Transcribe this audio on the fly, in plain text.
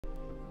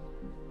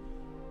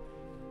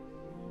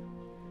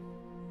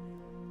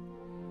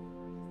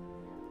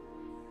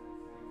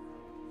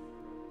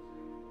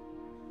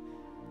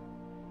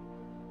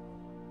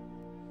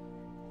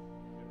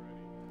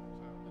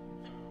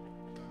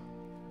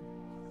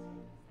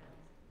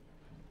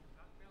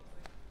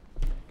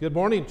Good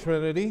morning,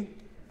 Trinity.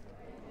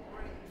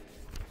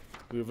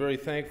 We're very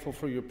thankful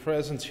for your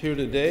presence here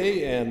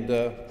today, and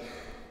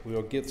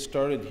we'll get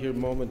started here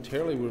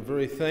momentarily. We're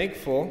very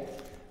thankful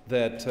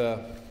that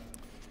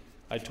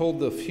I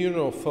told the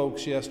funeral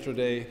folks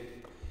yesterday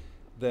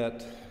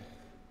that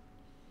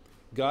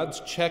God's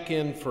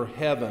check-in for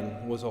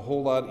heaven was a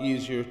whole lot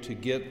easier to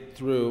get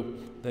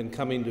through than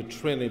coming to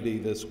Trinity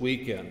this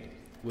weekend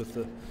with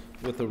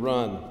the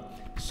run.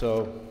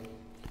 So,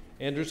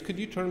 Anders, could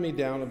you turn me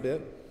down a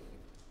bit?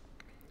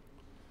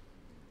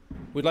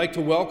 We'd like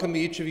to welcome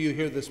each of you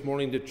here this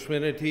morning to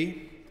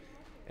Trinity,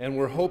 and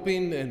we're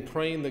hoping and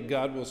praying that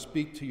God will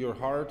speak to your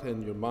heart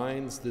and your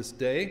minds this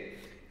day,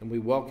 and we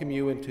welcome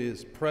you into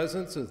His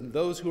presence. And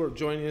those who are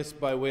joining us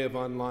by way of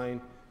online,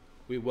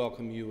 we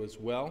welcome you as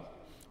well.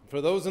 For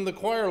those in the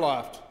choir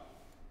loft,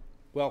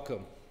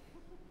 welcome.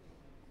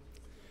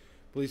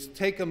 Please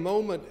take a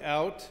moment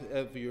out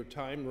of your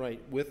time right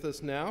with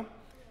us now.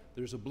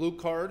 There's a blue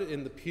card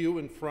in the pew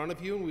in front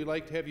of you, and we'd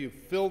like to have you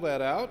fill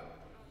that out.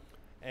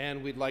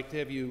 And we'd like to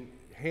have you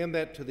hand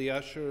that to the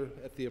usher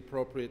at the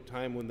appropriate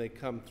time when they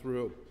come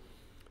through.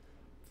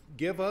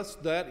 Give us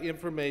that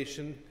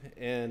information,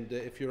 and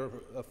if you're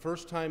a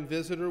first-time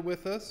visitor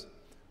with us,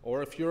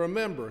 or if you're a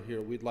member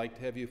here, we'd like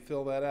to have you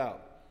fill that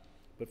out.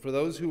 But for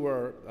those who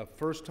are a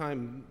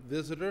first-time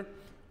visitor,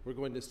 we're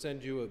going to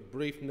send you a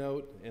brief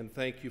note and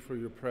thank you for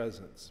your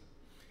presence.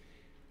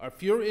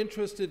 If you're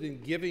interested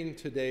in giving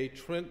today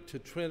to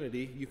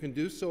Trinity, you can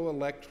do so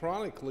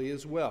electronically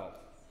as well.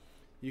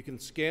 You can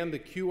scan the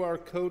QR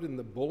code in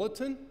the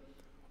bulletin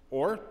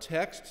or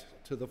text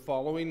to the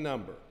following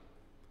number,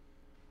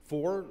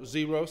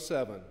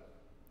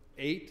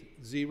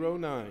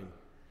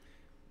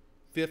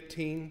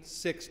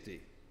 407-809-1560.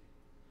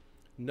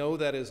 No,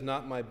 that is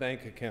not my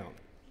bank account.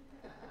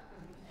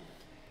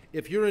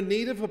 If you're in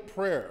need of a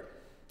prayer,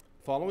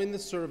 following the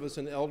service,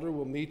 an elder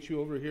will meet you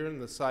over here in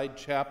the side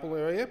chapel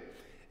area,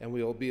 and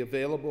we will be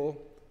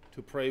available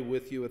to pray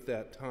with you at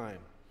that time.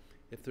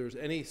 If there's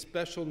any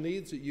special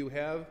needs that you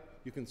have,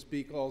 you can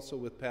speak also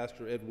with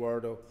Pastor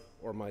Eduardo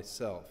or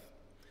myself.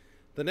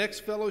 The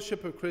next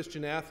Fellowship of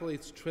Christian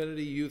Athletes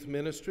Trinity Youth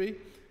Ministry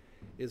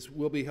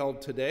will be held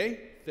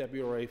today,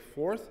 February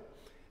 4th,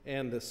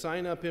 and the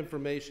sign-up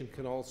information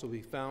can also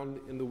be found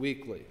in the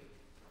weekly.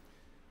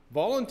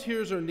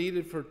 Volunteers are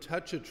needed for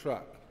Touch a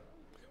Truck.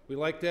 We'd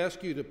like to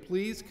ask you to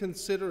please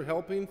consider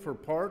helping for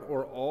part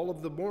or all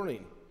of the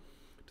morning.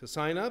 To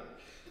sign up,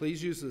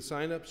 please use the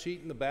sign-up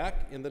sheet in the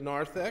back in the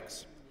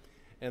narthex,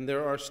 and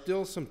there are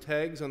still some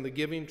tags on the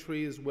giving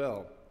tree as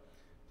well.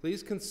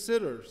 Please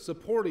consider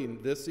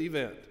supporting this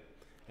event,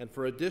 and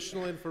for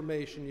additional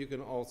information, you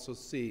can also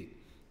see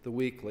the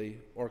weekly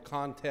or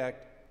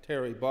contact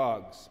Terry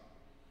Boggs.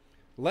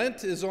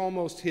 Lent is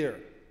almost here,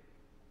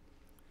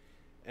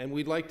 and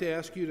we'd like to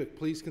ask you to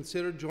please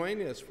consider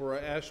joining us for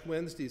our Ash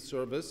Wednesday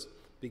service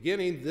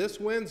beginning this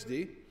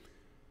Wednesday,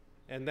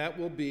 and that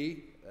will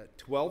be at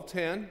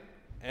 12:10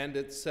 and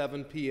at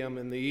 7 p.m.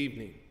 in the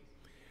evening.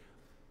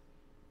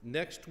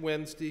 Next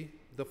Wednesday,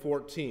 the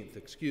 14th,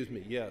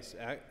 yes,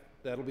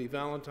 that'll be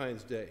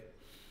Valentine's Day.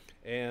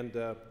 And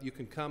you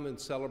can come and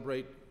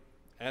celebrate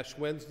Ash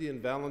Wednesday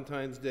and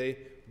Valentine's Day,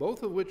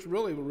 both of which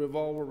really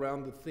revolve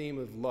around the theme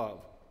of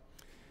love.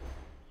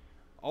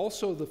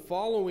 Also, the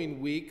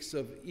following weeks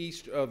of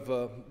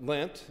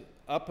Lent,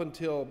 up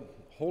until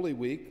Holy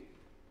Week,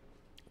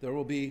 there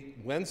will be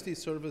Wednesday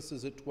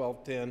services at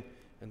 12:10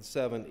 and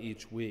 7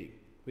 each week.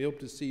 We hope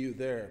to see you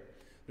there.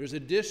 There's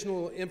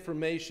additional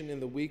information in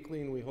the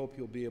weekly, and we hope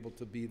you'll be able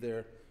to be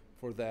there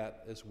for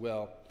that as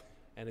well.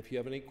 And if you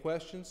have any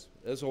questions,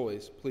 as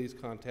always, please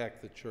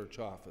contact the church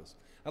office.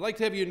 I'd like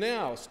to have you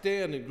now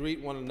stand and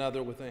greet one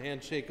another with a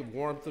handshake of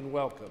warmth and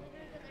welcome.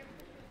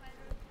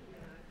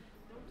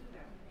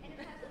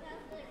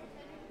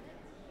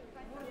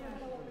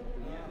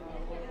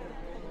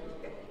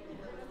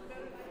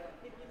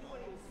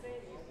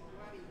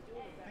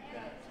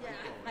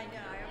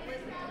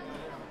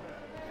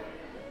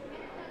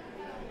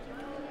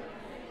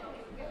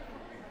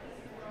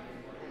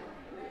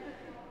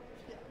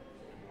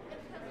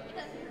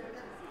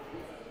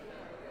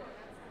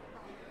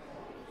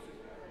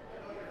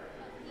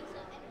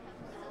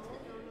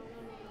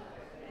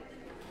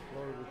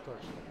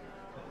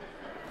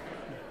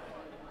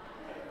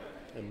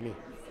 And me.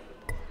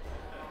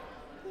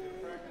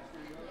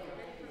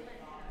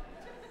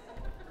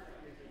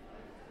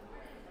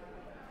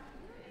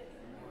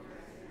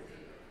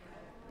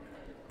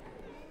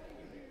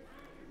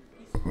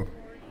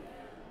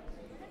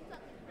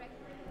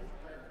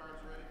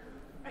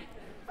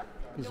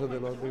 Peace of the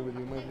Lord be with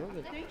you, my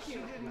brother. Thank you. She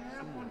didn't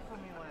have one for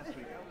me last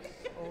week. I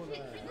was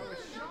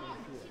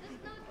shocked. She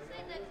does not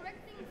say the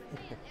correct thing to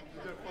say. You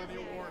got plenty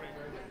of warning,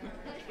 right?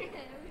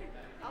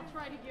 I'll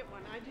try to get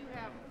one. I do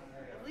have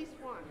at least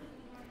one.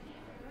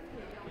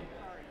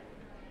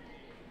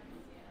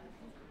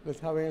 Let's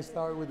have a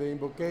start with the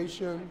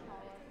invocation.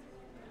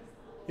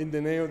 In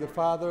the name of the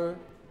Father,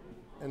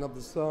 and of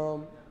the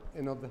Son,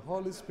 and of the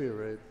Holy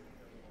Spirit.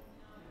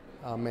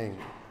 Amen.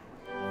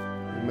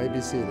 You may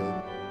be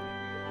seated.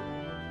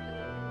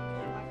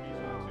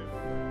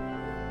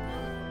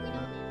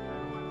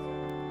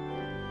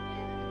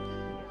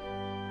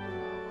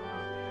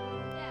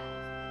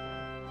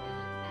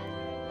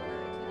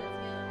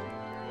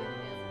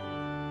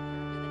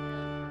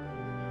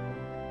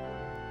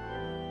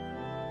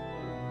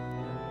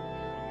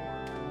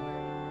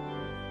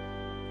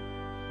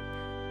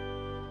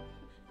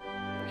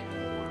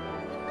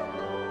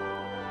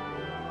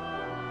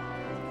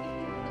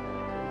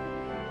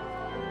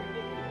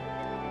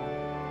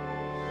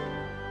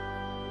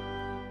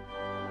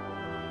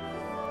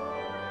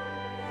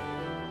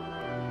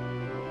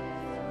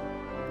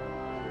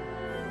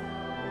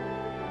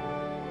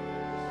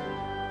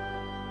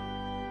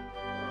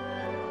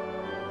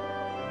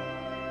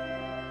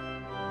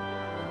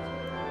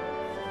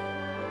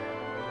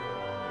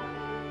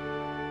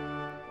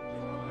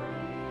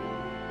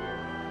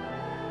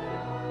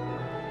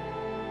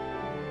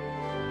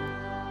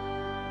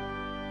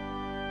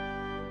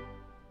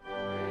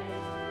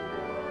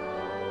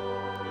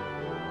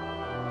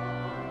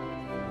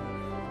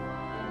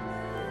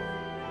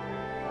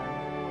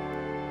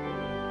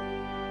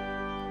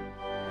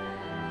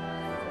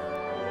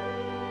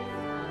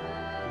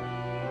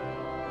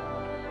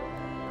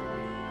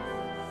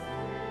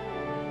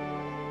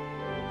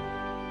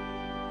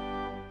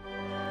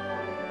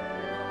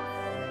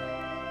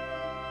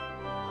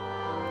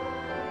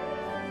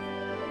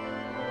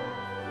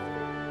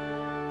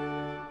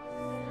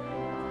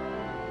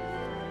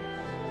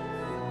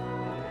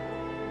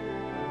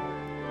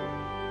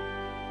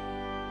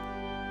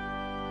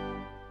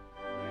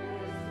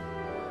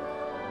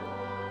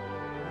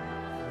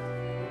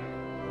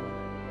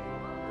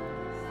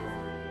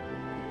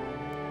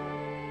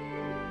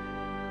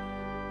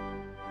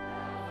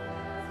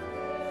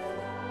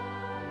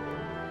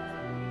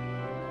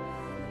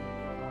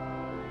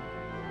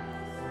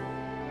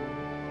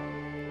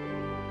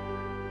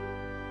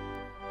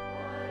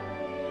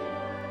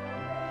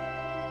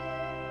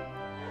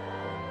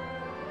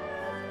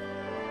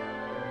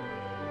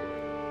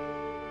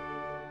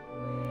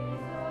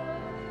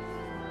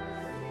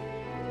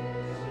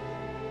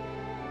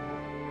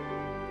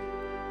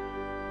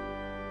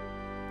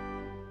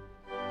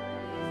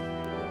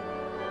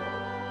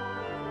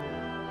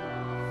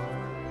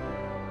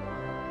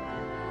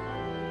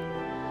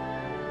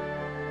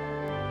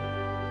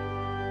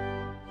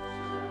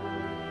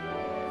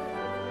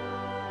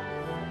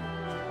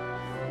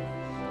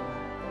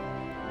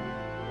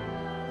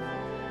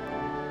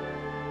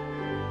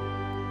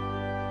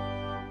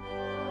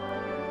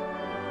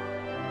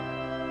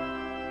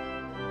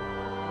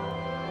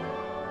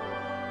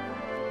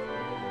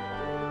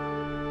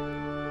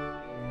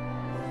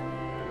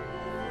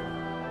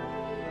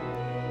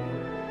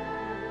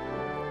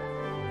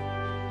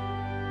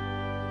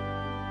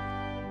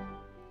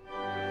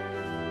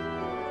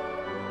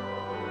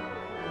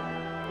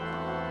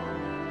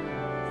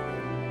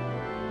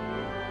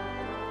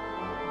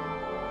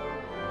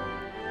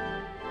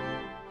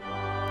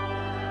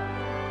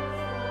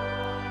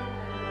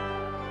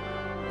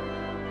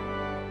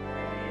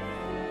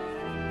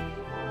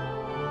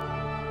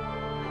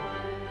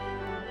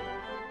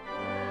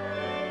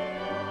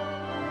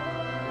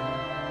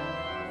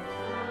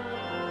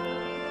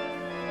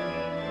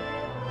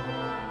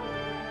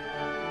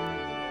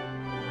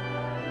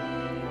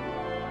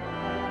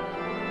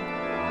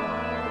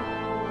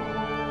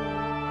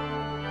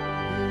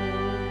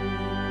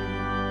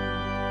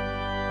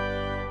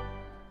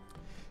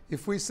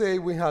 If we say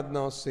we have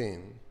no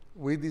sin,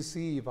 we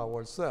deceive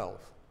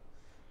ourselves,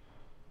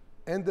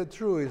 and the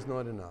truth is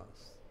not in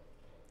us.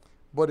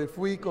 But if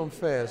we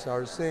confess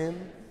our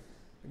sin,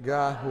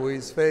 God, who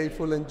is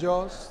faithful and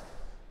just,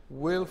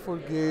 will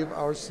forgive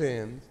our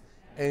sins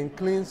and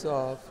cleanse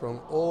us from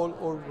all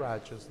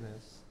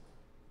unrighteousness.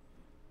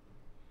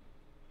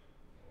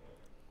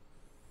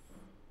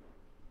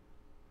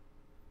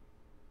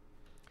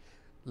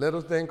 Let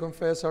us then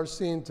confess our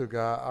sin to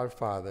God our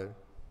Father.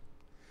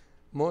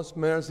 Most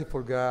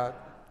merciful God,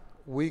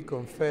 we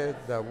confess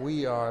that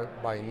we are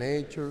by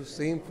nature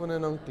sinful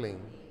and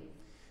unclean.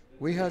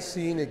 We have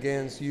sinned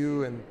against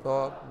you in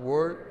thought,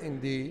 word,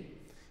 and deed,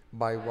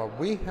 by what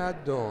we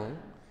had done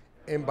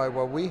and by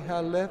what we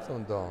had left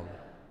undone.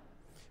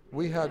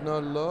 We had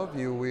not loved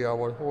you with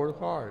our whole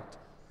heart.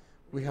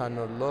 We had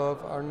not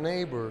loved our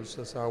neighbors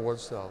as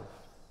ourselves.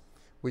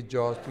 We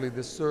justly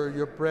deserve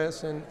your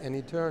present and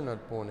eternal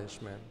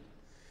punishment.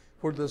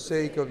 For the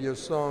sake of your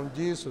Son,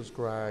 Jesus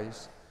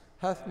Christ,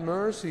 have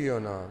mercy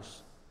on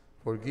us.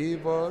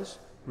 Forgive us,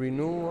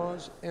 renew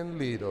us, and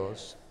lead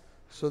us,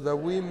 so that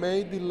we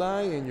may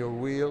delight in your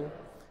will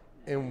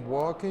and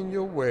walk in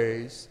your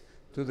ways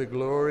to the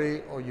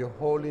glory of your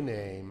holy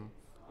name.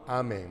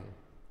 Amen.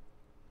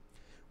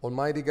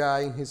 Almighty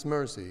God, in his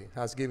mercy,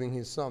 has given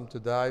his Son to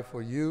die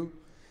for you,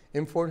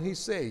 and for his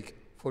sake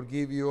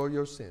forgive you all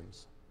your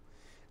sins.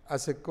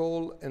 As a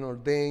called and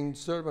ordained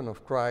servant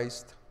of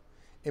Christ,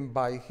 and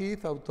by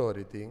his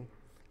authority,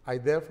 I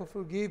therefore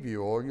forgive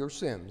you all your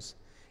sins,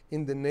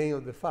 in the name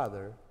of the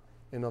Father,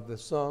 and of the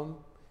Son,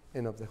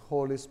 and of the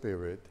Holy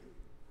Spirit.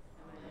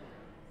 Amen.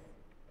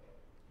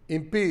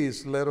 In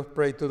peace, let us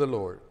pray to the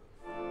Lord.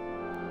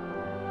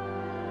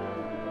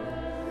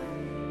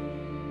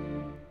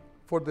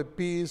 For the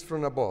peace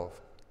from above,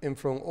 and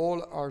from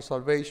all our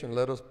salvation,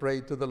 let us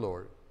pray to the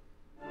Lord.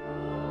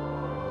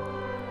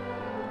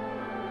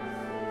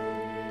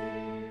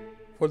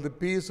 For the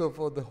peace of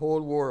the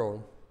whole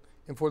world,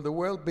 and for the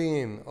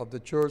well-being of the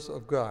Church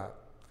of God,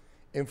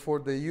 and for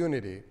the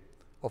unity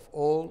of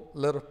all,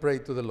 let us pray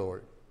to the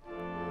Lord.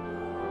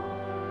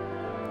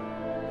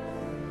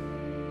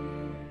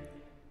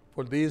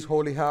 For this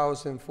holy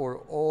house and for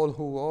all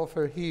who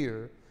offer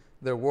here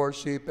their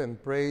worship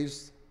and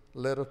praise,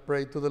 let us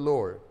pray to the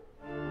Lord.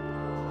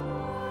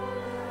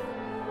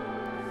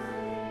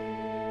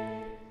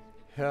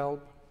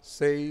 Help,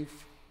 save,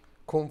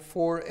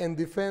 comfort, and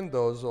defend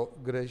us, O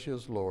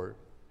gracious Lord.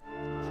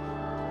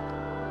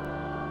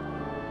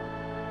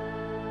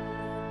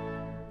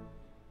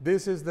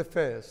 This is the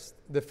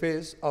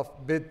feast of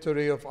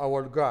victory of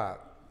our God.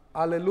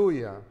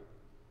 Alleluia.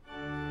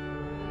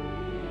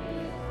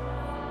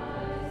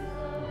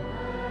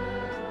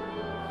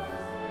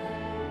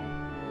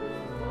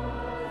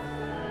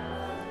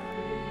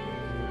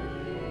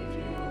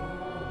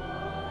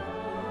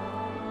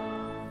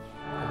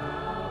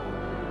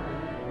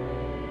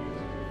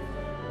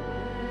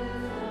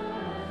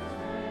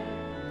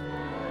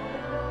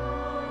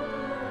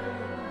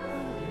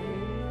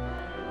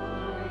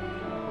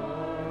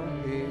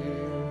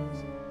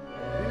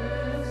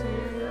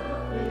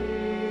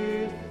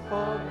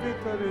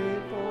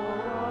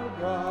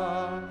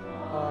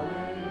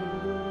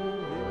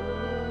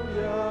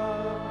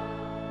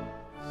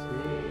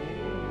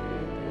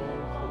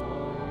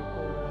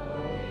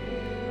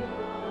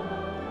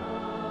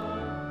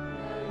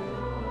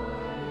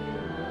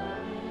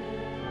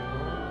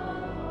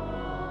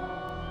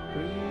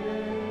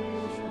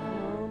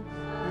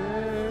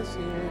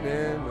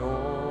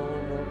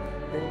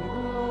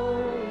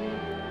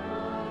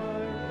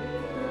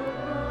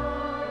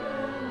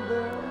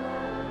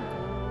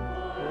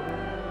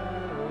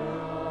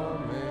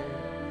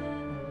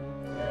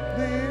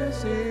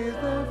 This is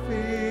the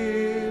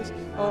feast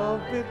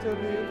of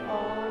victory of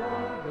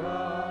our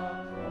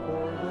God,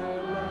 for the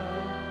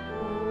Lamb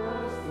who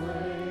was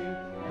slain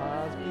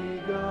has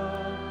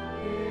begun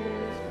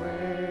his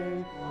reign.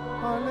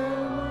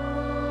 Hallelujah,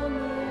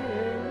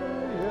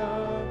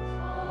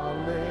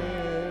 hallelujah.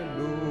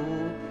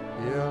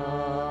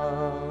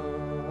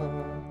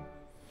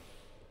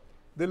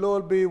 The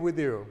Lord be with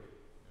you.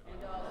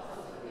 And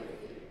also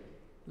with you.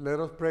 Let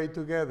us pray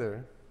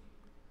together.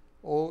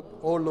 O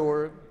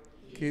Lord,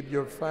 keep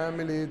your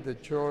family, the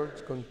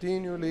church,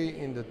 continually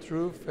in the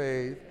true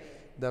faith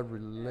that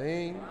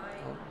rely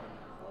on.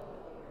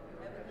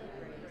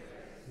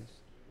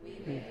 We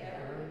may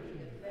ever be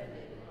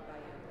defended by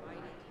your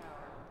mighty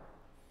tower.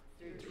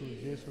 Through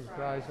Jesus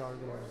Christ our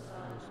Lord.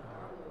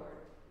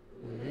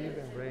 We live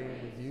and reign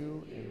with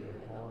you in the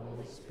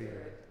Holy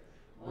Spirit,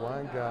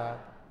 one God,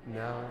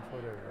 now and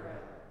forever.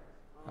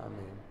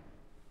 Amen.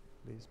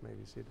 Please may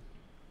be seated.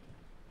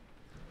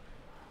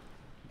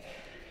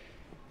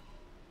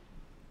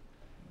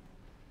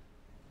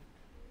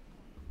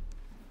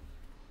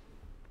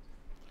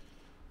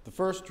 The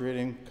first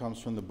reading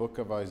comes from the book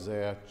of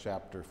Isaiah,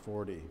 chapter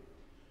 40.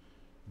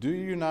 Do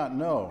you not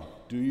know?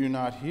 Do you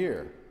not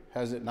hear?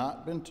 Has it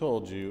not been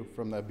told you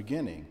from the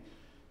beginning?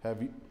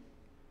 Have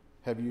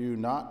you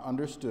not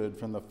understood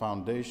from the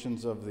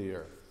foundations of the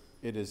earth?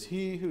 It is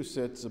he who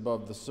sits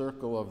above the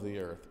circle of the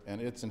earth,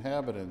 and its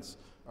inhabitants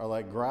are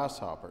like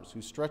grasshoppers,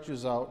 who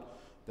stretches out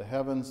the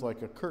heavens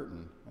like a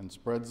curtain and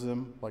spreads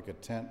them like a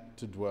tent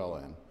to dwell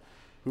in,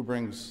 who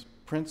brings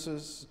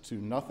princes to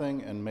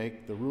nothing and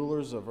make the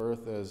rulers of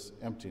earth as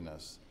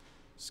emptiness.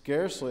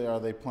 Scarcely are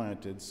they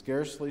planted,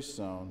 scarcely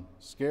sown,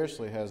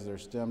 scarcely has their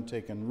stem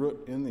taken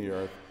root in the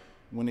earth,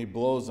 when he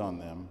blows on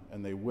them,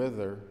 and they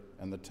wither,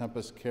 and the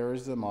tempest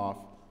carries them off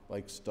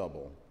like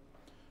stubble.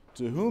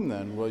 To whom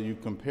then will you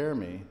compare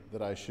me,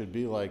 that I should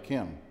be like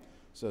him,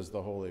 says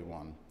the Holy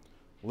One.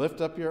 Lift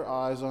up your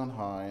eyes on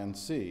high and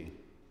see.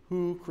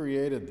 Who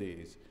created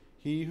these?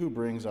 He who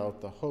brings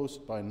out the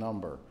host by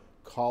number,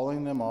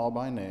 calling them all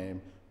by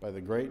name, by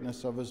the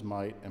greatness of his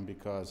might, and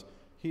because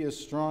he is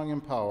strong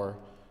in power,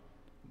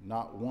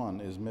 not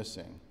one is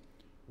missing.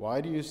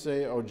 Why do you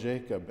say, O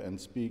Jacob, and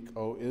speak,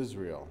 O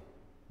Israel?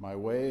 My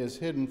way is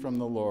hidden from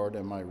the Lord,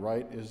 and my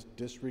right is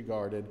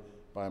disregarded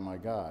by my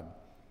God.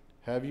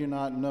 Have you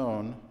not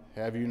known?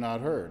 Have you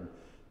not heard?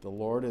 The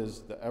Lord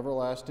is the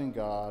everlasting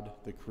God,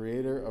 the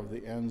creator of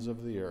the ends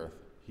of the earth.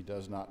 He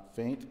does not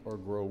faint or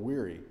grow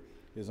weary.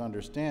 His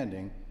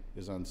understanding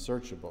is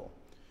unsearchable.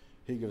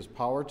 He gives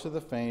power to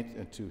the faint,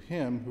 and to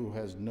him who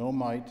has no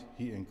might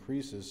he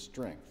increases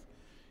strength.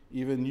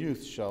 Even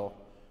youth shall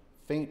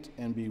faint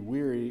and be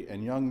weary,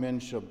 and young men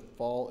shall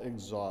fall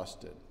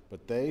exhausted.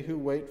 But they who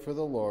wait for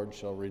the Lord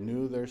shall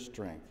renew their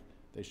strength.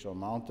 They shall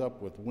mount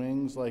up with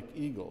wings like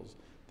eagles.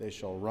 They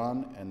shall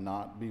run and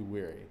not be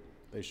weary.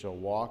 They shall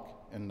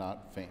walk and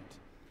not faint.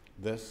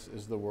 This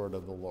is the word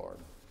of the Lord.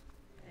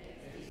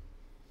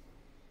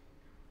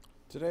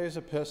 Today's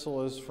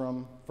epistle is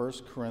from 1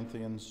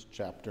 Corinthians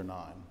chapter 9.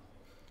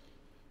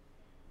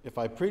 If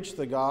I preach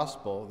the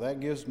gospel, that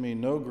gives me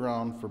no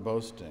ground for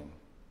boasting,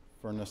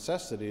 for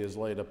necessity is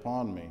laid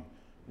upon me.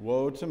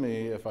 Woe to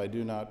me if I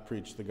do not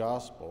preach the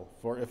gospel,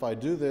 for if I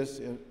do this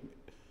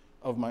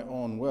of my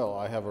own will,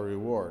 I have a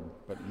reward,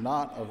 but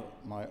not of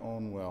my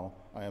own will.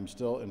 I am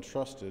still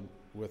entrusted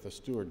with a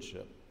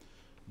stewardship.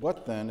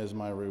 What then is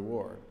my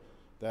reward?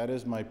 That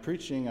is my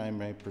preaching I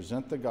may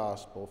present the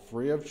gospel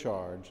free of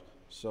charge,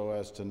 so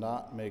as to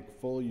not make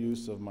full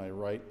use of my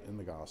right in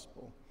the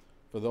gospel.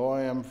 For though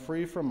I am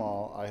free from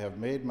all, I have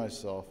made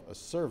myself a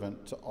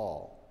servant to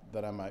all,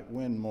 that I might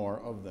win more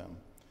of them.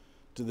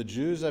 To the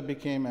Jews I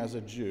became as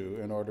a Jew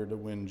in order to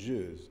win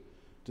Jews.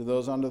 To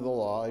those under the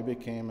law I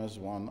became as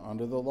one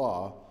under the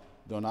law,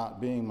 though not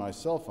being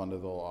myself under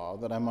the law,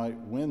 that I might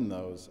win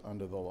those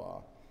under the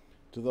law.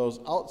 To those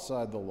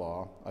outside the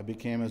law I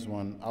became as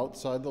one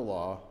outside the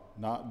law,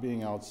 not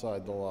being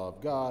outside the law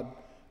of God,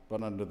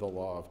 but under the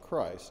law of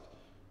Christ,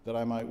 that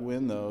I might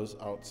win those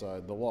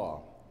outside the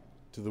law.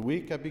 To the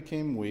weak I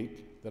became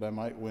weak, that I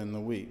might win the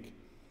weak.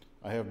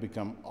 I have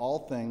become all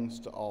things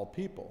to all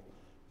people,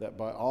 that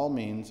by all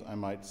means I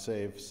might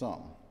save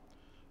some.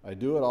 I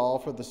do it all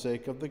for the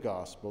sake of the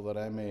gospel, that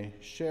I may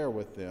share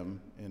with them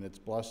in its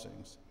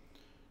blessings.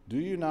 Do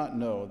you not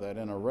know that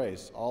in a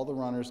race all the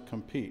runners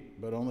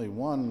compete, but only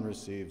one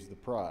receives the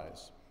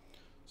prize,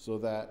 so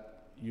that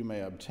you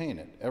may obtain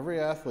it? Every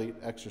athlete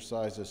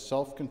exercises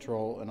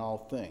self-control in all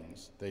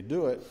things. They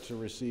do it to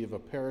receive a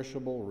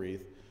perishable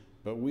wreath,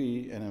 but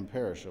we an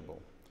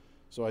imperishable.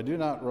 So I do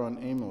not run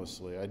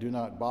aimlessly. I do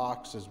not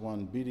box as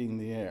one beating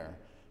the air,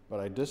 but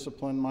I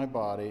discipline my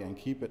body and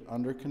keep it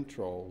under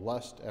control,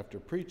 lest after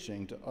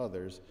preaching to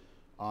others,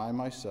 I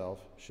myself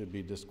should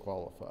be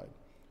disqualified.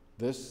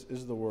 This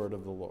is the word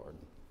of the Lord.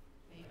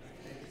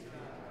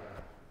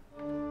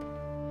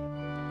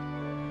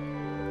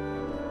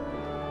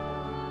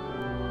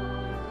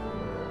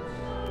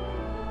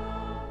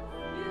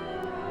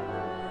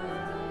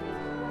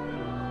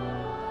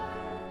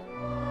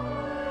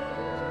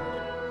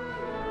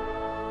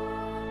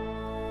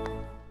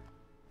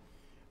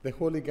 The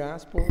Holy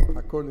Gospel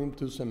according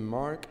to St.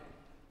 Mark,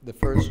 the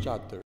first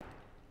chapter.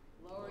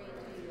 Glory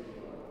to you,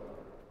 Lord.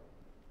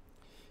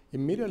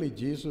 Immediately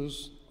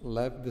Jesus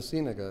left the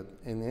synagogue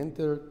and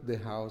entered the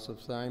house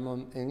of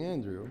Simon and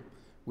Andrew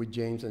with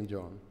James and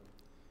John.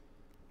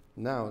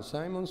 Now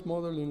Simon's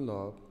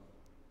mother-in-law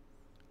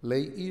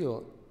lay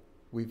ill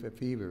with a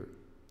fever,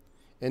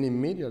 and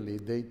immediately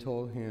they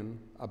told him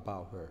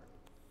about her.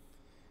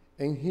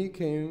 And he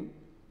came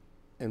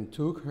and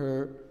took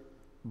her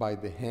by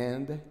the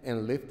hand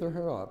and lifted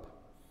her up,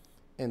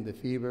 and the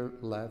fever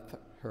left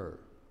her,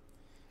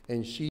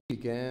 and she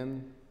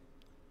began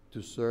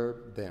to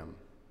serve them.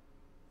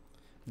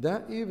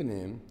 That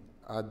evening,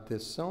 at the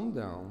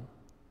sundown,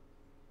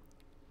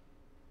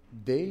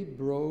 they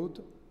brought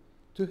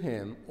to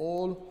him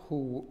all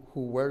who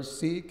were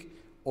sick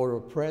or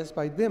oppressed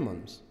by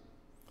demons,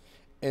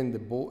 and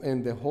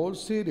the whole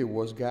city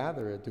was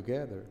gathered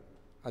together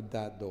at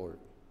that door.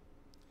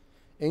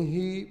 And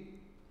he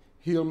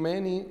healed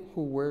many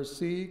who were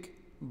sick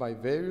by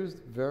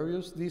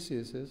various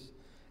diseases,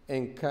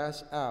 and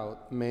cast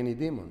out many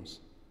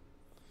demons.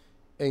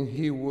 And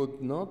he would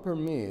not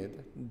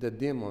permit the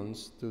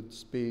demons to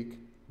speak,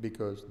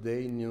 because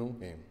they knew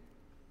him.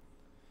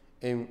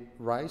 And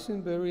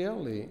rising very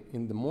early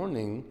in the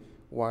morning,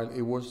 while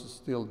it was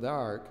still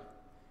dark,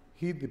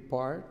 he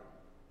departed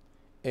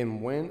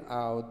and went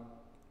out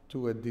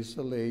to a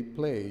desolate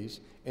place,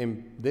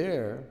 and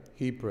there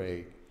he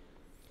prayed.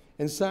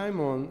 And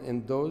Simon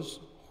and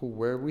those who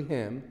were with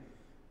him,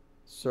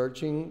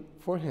 searching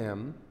for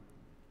him,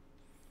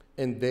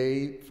 and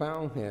they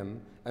found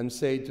him and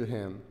said to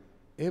him,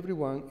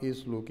 "Everyone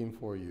is looking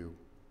for you."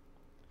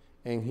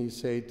 And he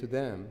said to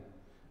them,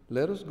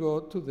 "Let us go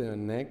to the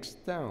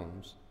next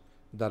towns,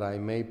 that I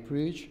may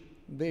preach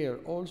there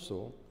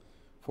also,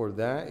 for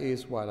that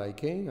is what I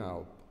came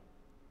out."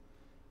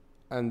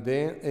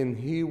 And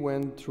he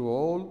went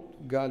throughout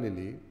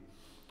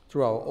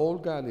all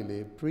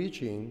Galilee,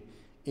 preaching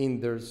in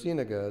their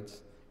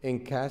synagogues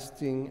and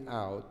casting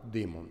out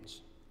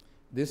demons.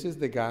 This is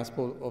the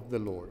gospel of the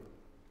Lord.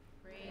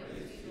 Praise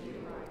to you,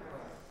 Lord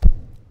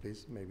Christ.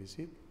 Please, may be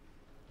seated.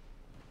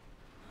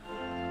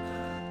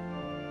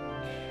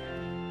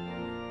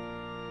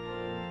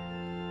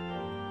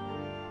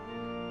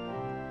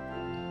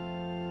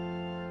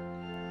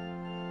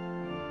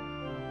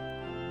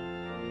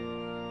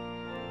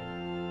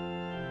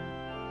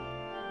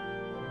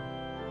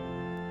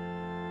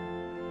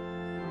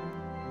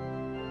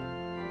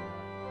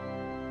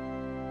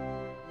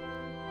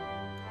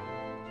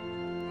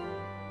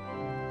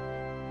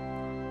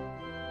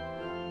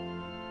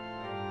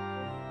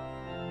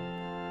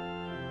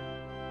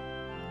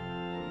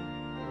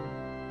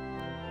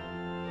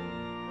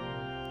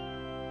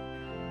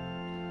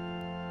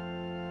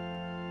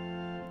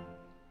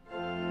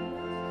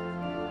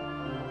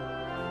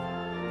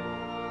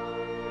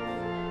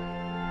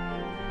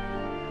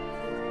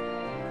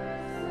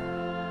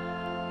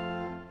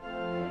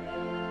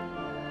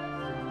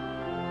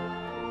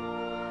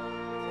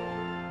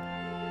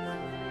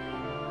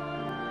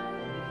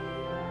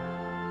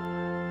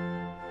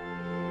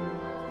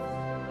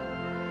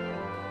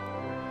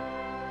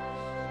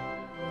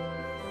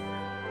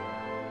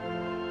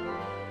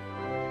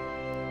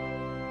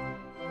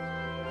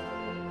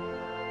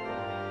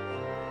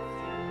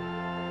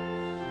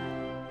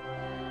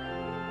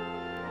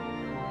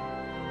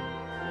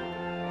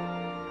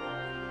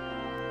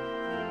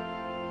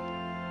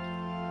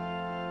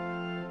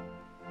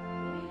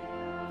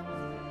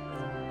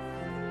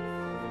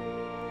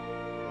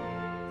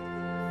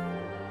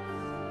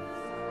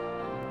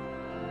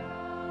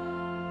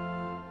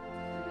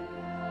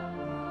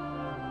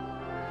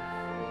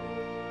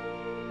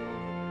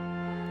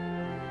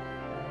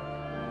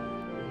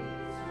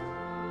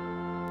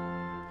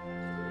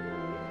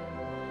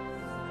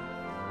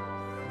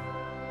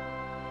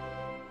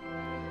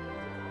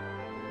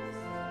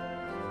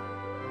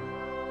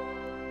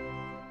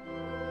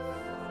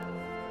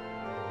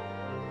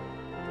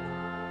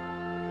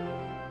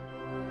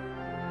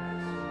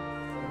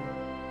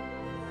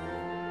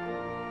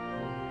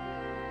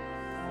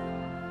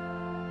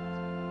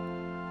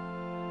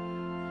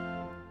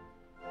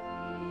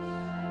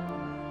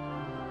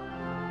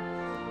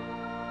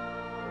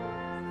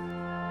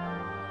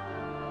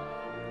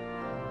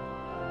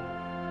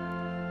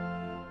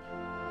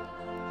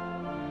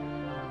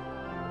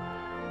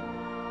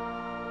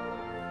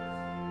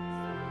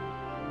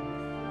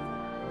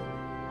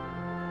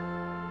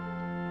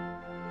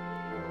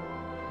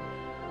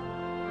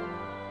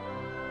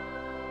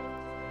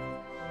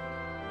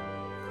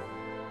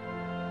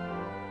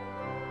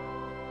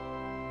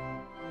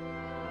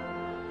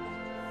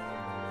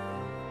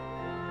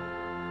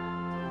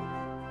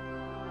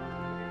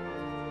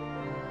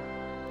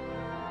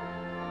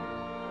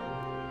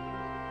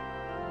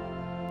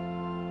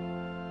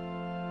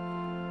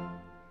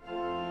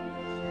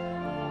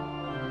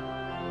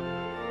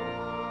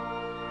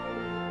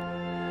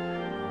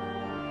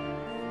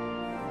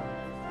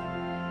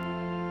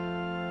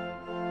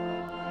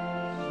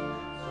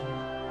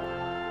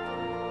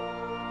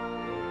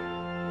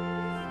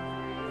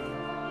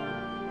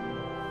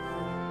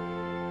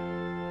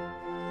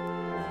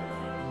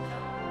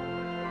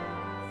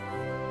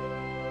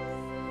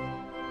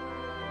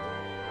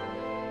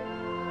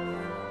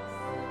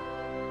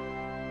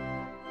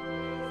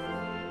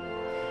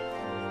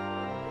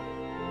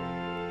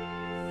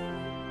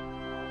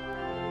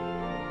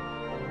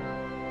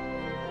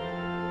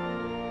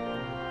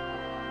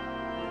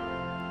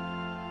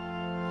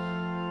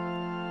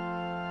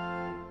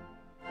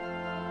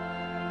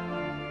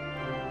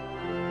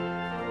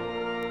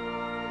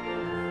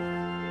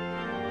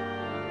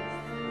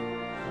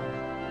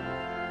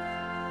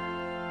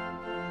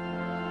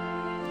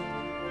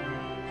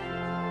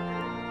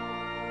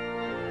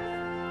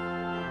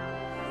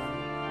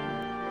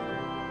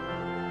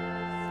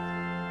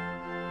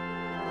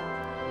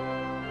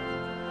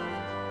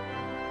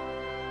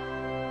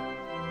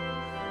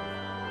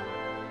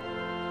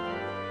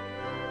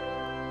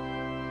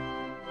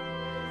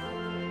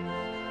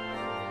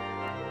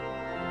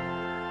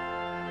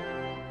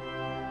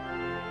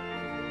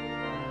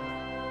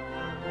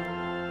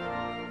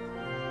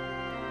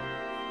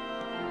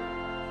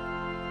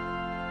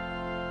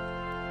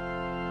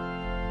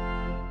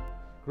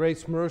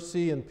 Grace,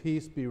 mercy, and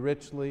peace be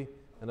richly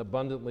and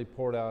abundantly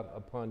poured out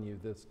upon you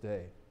this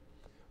day.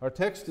 Our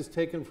text is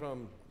taken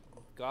from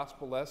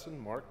Gospel lesson,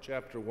 Mark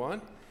chapter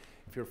 1.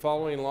 If you're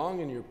following along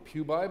in your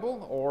pew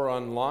Bible or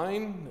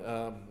online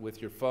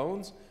with your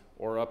phones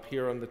or up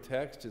here on the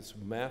text, it's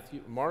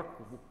Mark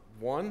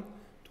 1,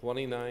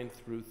 29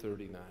 through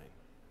 39.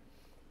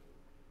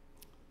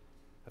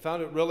 I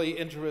found it really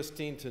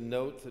interesting to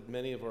note that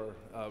many of our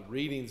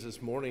readings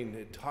this morning,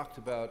 it talked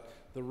about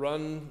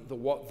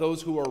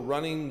those who are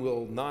running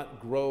will not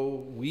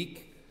grow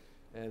weak,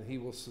 and he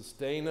will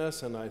sustain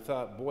us. And I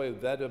thought, boy,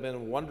 that would have been a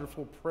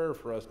wonderful prayer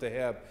for us to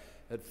have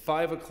at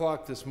 5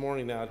 o'clock this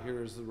morning out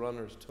here as the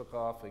runners took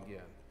off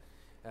again.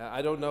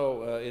 I don't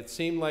know, it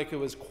seemed like it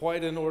was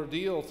quite an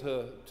ordeal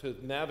to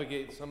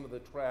navigate some of the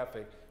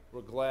traffic.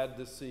 We're glad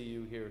to see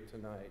you here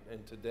tonight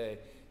and today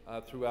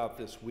throughout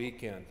this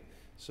weekend.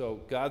 So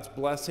God's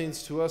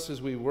blessings to us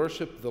as we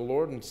worship the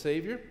Lord and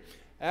Savior.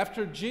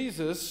 After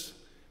Jesus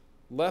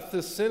left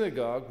the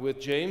synagogue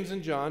with James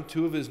and John,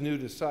 two of his new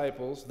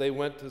disciples, they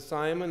went to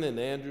Simon and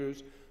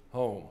Andrew's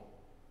home.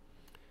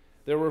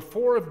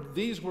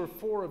 These were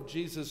four of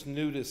Jesus'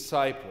 new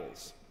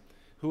disciples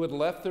who had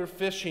left their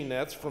fishing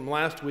nets from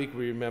last week,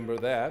 we remember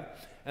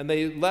that, and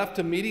they left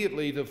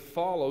immediately to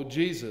follow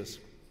Jesus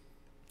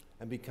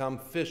and become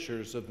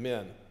fishers of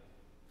men.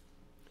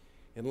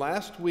 In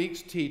last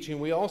week's teaching,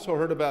 we also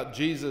heard about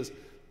Jesus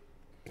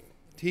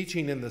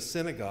teaching in the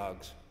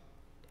synagogues,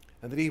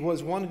 and that he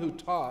was one who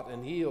taught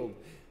and healed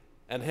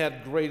and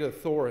had great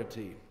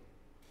authority.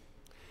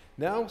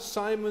 Now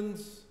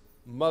Simon's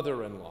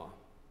mother-in-law,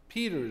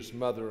 Peter's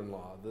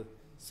mother-in-law,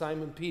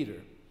 Simon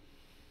Peter,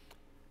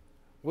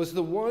 was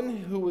the one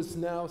who was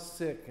now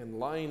sick and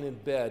lying in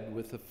bed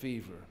with a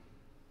fever.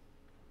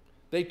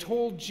 They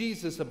told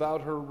Jesus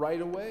about her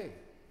right away.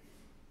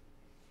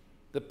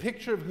 The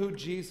picture of who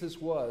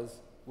Jesus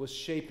was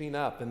shaping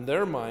up in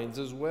their minds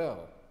as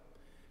well.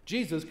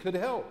 Jesus could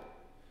help,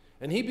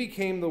 and he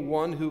became the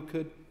one who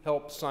could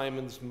help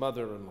Simon's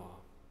mother-in-law.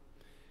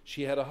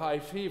 She had a high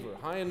fever,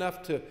 high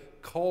enough to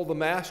call the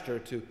master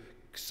to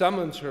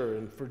summons her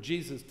and for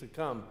Jesus to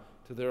come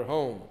to their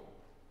home.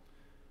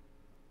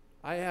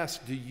 I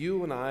ask, do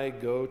you and I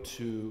go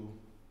to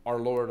our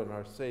Lord and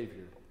our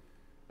Savior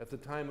at the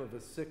time of the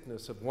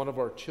sickness of one of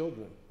our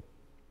children?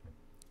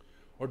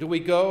 Or do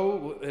we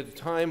go at a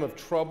time of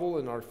trouble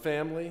in our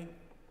family,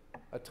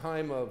 a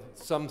time of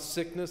some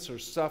sickness or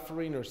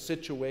suffering or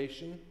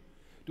situation?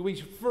 Do we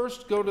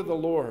first go to the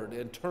Lord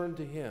and turn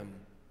to him?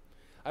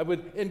 I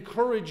would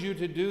encourage you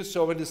to do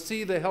so and to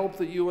see the help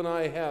that you and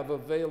I have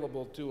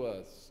available to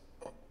us.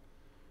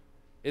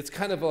 It's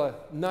kind of a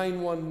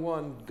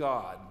 911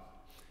 God.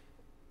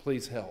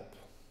 Please help.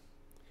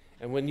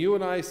 And when you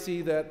and I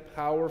see that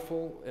power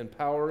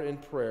in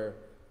prayer,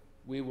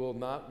 we will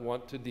not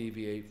want to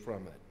deviate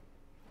from it.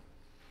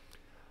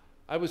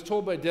 I was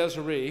told by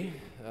Desiree,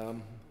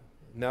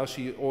 now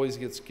she always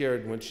gets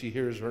scared when she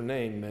hears her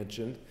name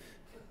mentioned.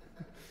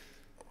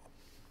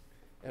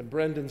 And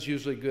Brendan's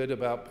usually good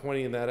about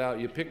pointing that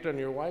out. You picked on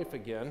your wife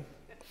again.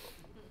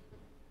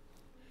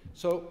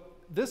 So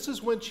this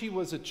is when she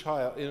was a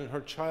child, in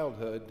her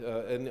childhood,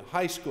 in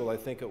high school I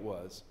think it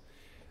was,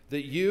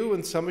 that you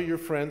and some of your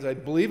friends, I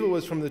believe it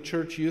was from the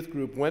church youth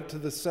group, went to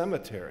the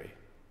cemetery.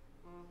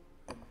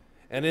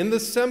 And in the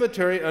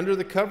cemetery, under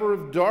the cover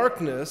of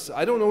darkness,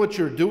 I don't know what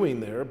you're doing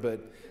there,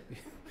 but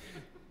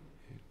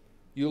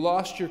you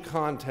lost your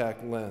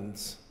contact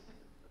lens.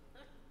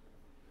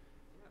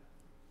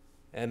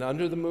 And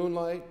under the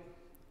moonlight,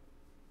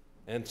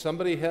 and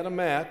somebody had a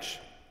match.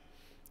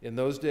 In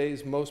those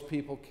days, most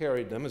people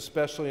carried them,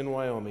 especially in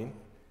Wyoming.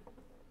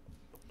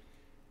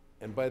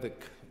 And by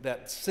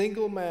that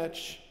single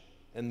match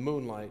and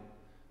moonlight,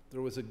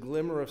 there was a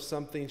glimmer of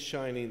something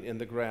shining in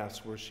the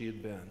grass where she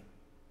had been.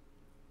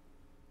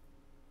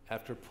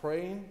 After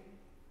praying,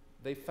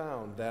 they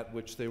found that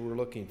which they were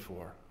looking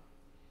for.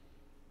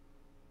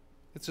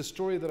 It's a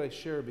story that I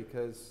share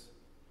because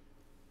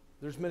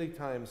there's many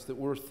times that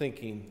we're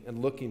thinking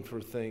and looking for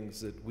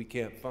things that we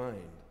can't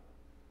find.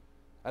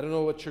 I don't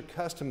know what your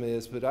custom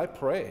is, but I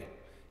pray.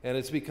 And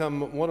it's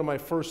become one of my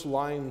first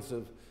lines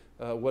of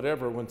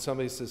whatever when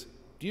somebody says,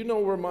 do you know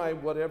where my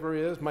whatever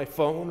is, my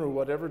phone or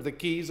whatever the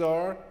keys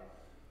are?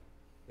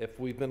 If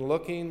we've been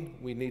looking,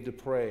 we need to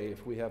pray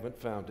if we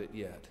haven't found it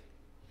yet.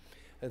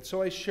 And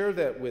so I share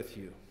that with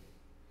you.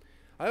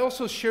 I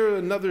also share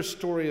another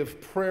story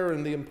of prayer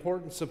and the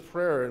importance of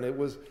prayer, and it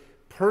was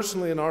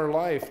personally in our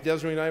life.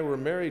 Desiree and I were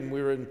married, and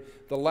we were in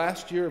the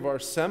last year of our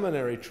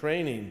seminary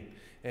training,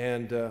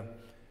 and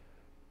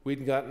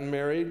we'd gotten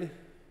married.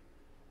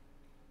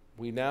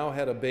 We now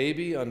had a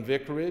baby on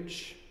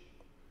vicarage,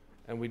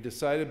 and we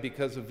decided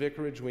because of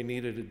vicarage we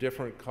needed a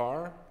different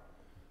car,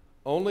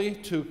 only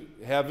to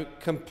have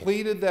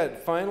completed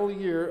that final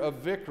year of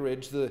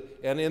vicarage,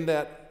 and in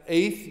that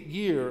 8th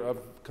year of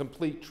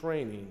complete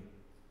training,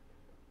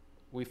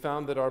 we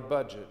found that our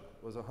budget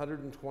was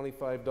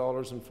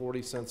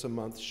 $125.40 a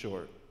month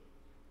short.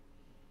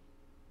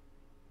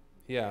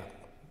 Yeah,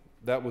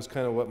 that was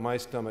kind of what my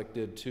stomach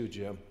did too,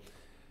 Jim.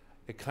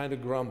 It kind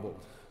of grumbled.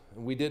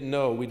 And we didn't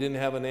know. We didn't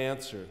have an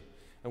answer.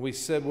 And we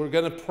said we're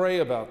going to pray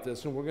about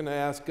this and we're going to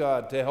ask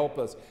God to help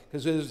us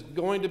because there's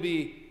going to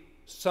be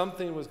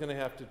something was going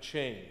to have to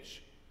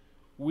change.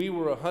 We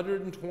were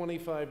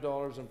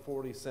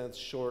 $125.40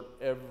 short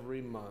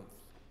every month.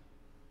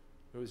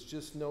 There was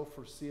just no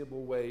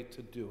foreseeable way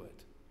to do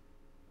it.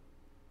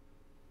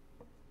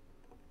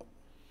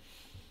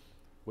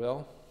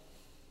 Well,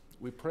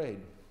 we prayed.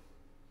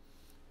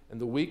 And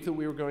the week that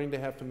we were going to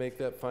have to make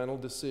that final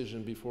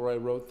decision before I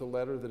wrote the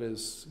letter that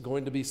is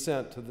going to be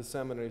sent to the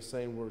seminary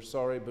saying we're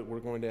sorry, but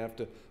we're going to have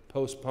to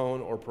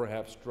postpone or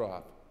perhaps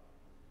drop,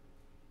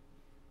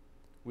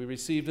 we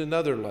received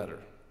another letter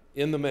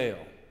in the mail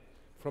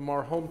from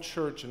our home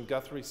church in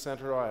Guthrie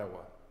Center,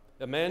 Iowa,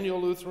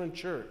 Emmanuel Lutheran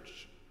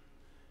Church.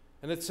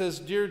 And it says,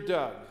 "Dear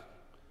Doug,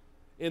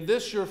 in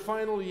this your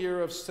final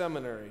year of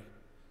seminary,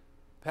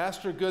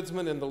 Pastor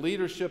Goodsman and the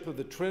leadership of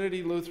the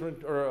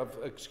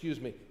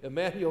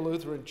Emmanuel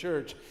Lutheran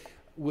Church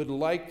would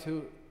like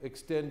to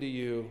extend to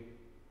you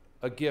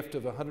a gift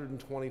of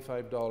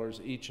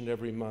 $125 each and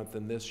every month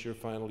in this your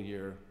final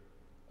year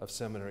of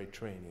seminary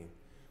training.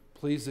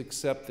 Please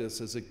accept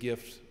this as a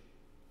gift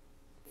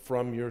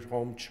from your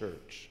home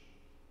church."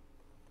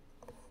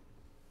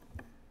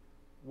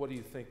 What do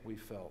you think we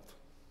felt?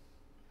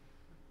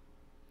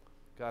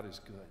 God is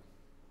good.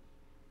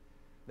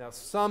 Now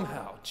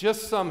somehow,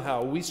 just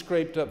somehow, we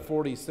scraped up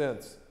 40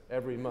 cents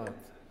every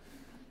month.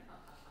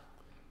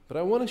 But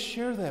I want to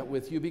share that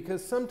with you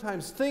because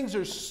sometimes things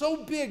are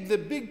so big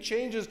that big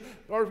changes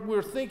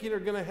we're thinking are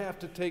going to have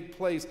to take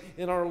place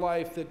in our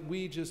life that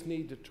we just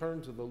need to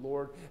turn to the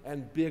Lord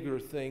and bigger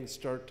things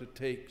start to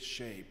take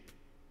shape.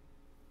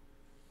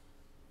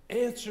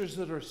 Answers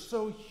that are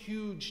so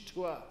huge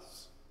to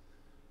us,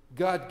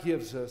 God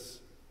gives us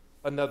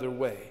another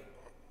way.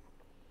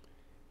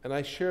 And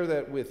I share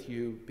that with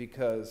you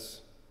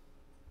because,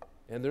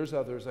 and there's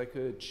others I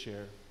could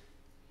share,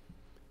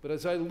 but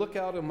as I look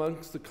out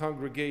amongst the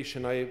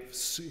congregation, I have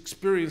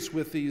experienced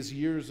with these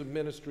years of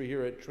ministry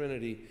here at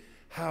Trinity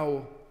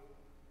how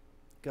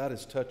God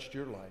has touched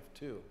your life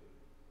too.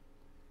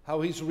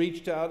 How He's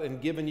reached out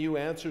and given you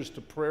answers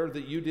to prayer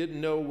that you didn't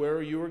know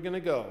where you were going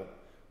to go,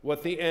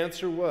 what the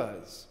answer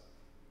was.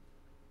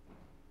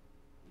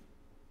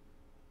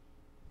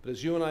 But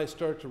as you and I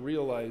start to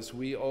realize,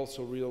 we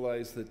also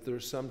realize that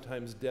there's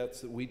sometimes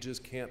debts that we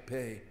just can't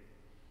pay.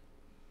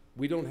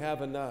 We don't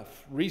have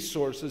enough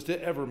resources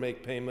to ever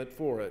make payment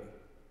for it.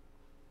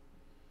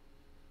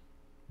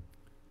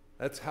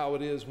 That's how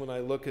it is when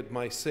I look at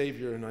my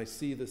Savior and I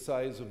see the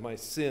size of my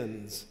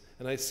sins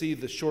and I see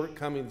the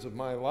shortcomings of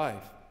my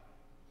life.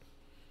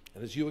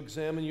 And as you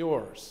examine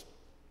yours,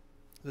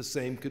 the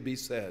same could be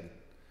said.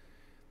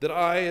 That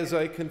I, as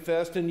I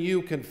confessed and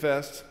you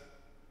confessed,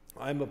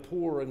 I'm a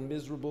poor and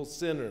miserable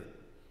sinner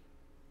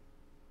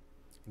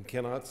and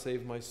cannot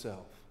save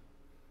myself.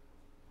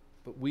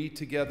 But we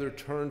together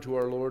turn to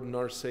our Lord and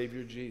our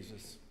Savior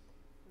Jesus,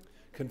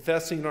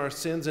 confessing our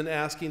sins and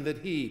asking that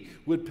He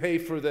would pay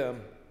for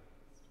them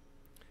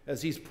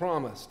as He's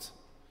promised.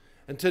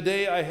 And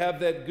today I have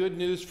that good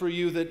news for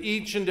you that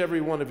each and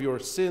every one of your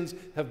sins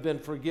have been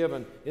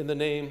forgiven in the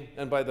name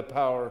and by the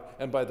power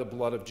and by the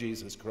blood of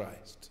Jesus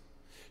Christ.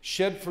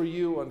 Shed for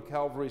you on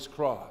Calvary's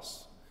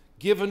cross,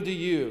 given to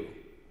you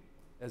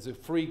as a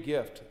free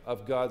gift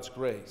of God's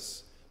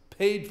grace,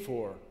 paid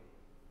for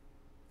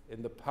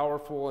in the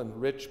powerful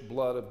and rich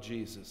blood of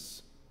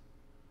Jesus.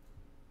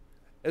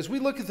 As we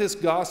look at this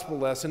gospel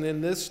lesson in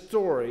this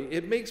story,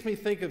 it makes me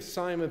think of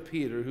Simon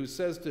Peter, who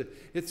says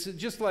it's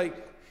just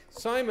like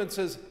Simon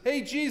says,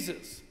 "Hey,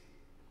 Jesus,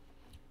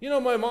 you know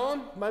my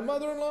mom, my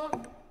mother-in-law?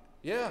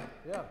 Yeah.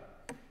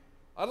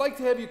 I'd like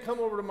to have you come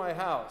over to my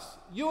house.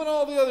 You and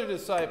all the other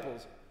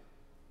disciples.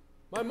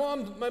 My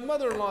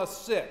mother-in-law is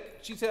sick.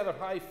 She's had a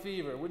high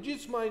fever. Would you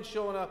just mind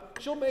showing up?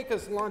 She'll make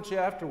us lunch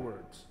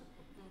afterwards."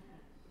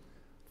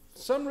 For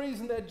some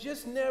reason that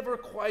just never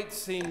quite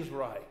seems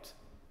right.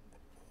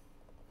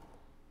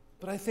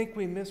 But I think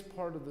we miss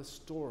part of the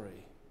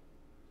story.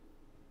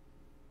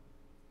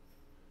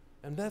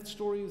 And that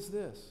story is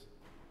this: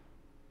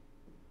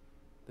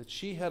 that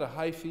she had a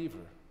high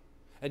fever.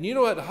 And you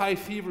know what high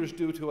fevers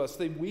do to us?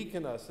 They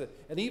weaken us.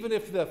 And even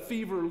if the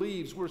fever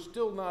leaves, we're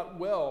still not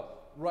well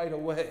right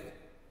away.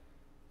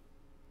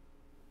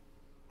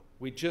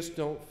 We just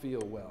don't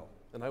feel well.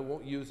 And I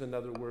won't use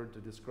another word to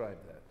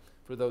describe that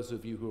for those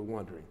of you who are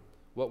wondering.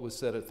 What was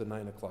said at the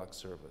 9 o'clock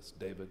service,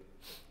 David?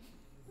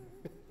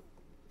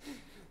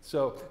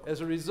 So,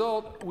 as a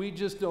result, we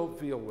just don't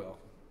feel well.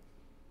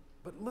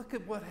 But look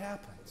at what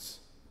happens.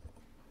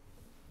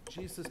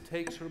 Jesus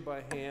takes her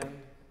by hand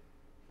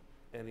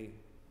and He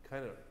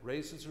kind of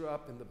raises her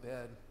up in the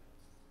bed,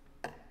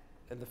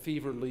 and the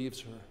fever leaves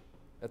her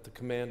at the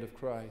command of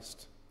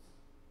Christ.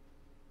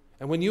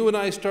 And when you and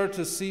I start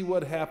to see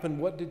what happened,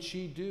 what did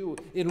she do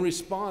in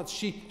response?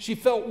 She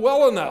felt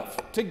well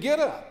enough to get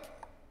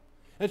up.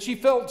 And she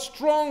felt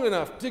strong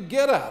enough to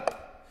get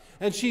up.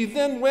 And she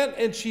then went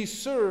and she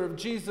served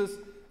Jesus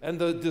and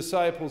the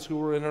disciples who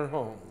were in her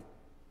home.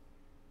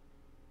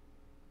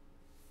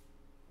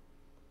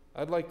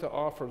 I'd like to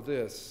offer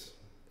this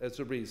as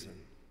a reason.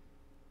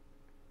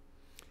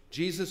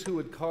 Jesus, who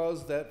had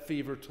caused that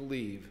fever to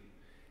leave,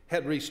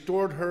 had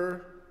restored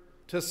her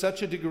to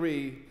such a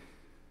degree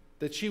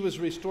that she was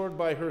restored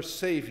by her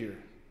Savior.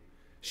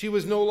 She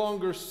was no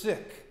longer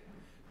sick,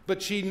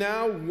 but she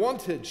now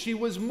wanted, she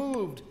was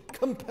moved,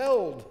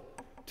 compelled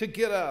to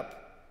get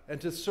up and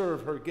to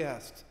serve her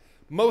guest.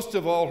 Most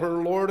of all,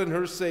 her Lord and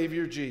her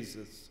Savior,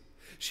 Jesus.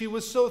 She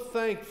was so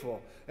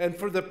thankful and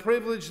for the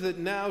privilege that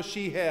now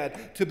she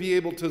had to be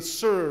able to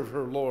serve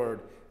her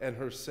Lord and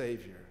her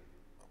Savior.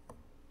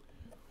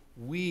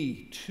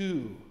 We,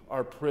 too,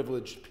 are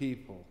privileged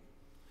people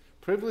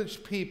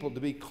to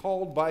be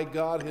called by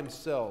God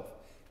himself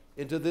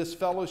into this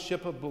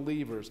fellowship of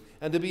believers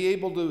and to be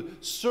able to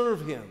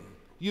serve him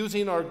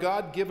using our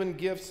God-given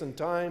gifts and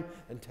time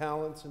and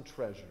talents and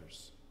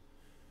treasures.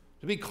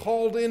 To be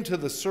called into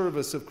the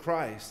service of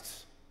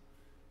Christ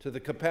to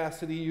the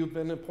capacity you've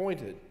been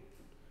appointed.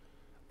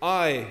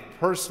 I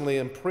personally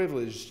am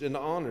privileged and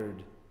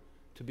honored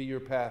to be your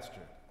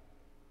pastor.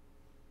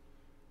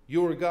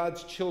 You are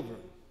God's children,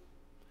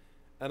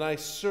 and I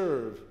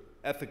serve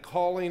at the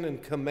calling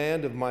and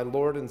command of my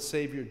Lord and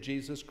Savior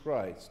Jesus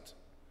Christ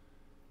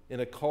in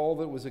a call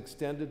that was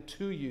extended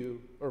to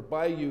you, or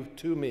by you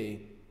to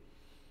me,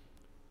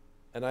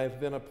 and I have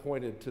been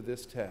appointed to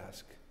this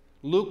task.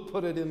 Luke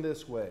put it in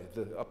this way,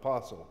 the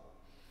apostle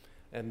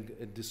and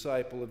a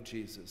disciple of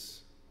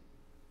Jesus,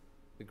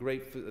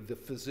 the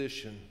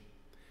physician.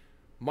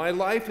 My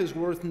life is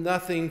worth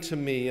nothing to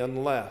me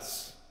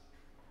unless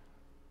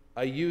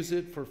I use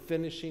it for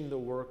finishing the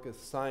work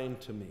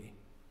assigned to me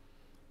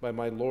by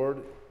my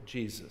Lord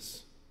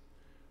Jesus,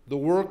 the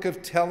work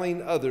of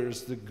telling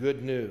others the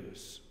good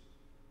news.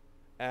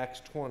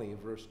 Acts 20,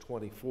 verse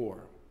 24.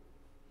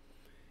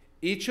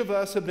 Each of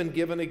us have been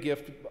given a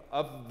gift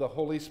of the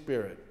Holy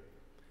Spirit,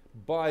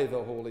 by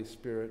the Holy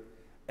Spirit,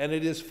 and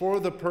it is for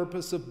the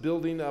purpose of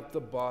building up the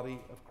body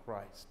of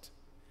Christ.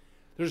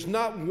 There's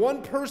not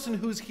one person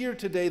who's here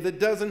today that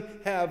doesn't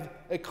have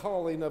a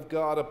calling of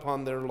God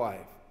upon their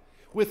life,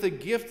 with a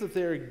gift that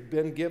they've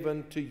been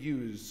given to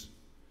use.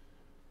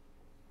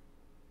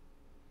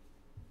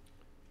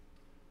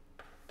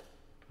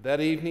 That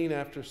evening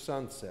after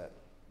sunset,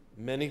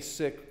 many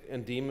sick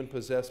and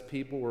demon-possessed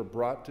people were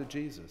brought to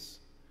Jesus.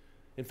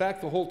 In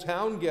fact, the whole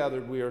town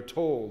gathered, we are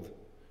told,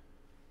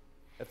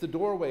 at the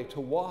doorway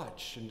to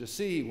watch and to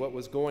see what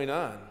was going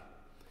on.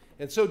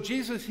 And so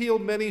Jesus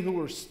healed many who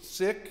were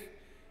sick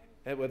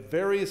and with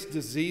various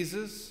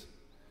diseases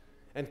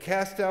and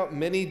cast out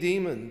many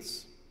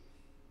demons.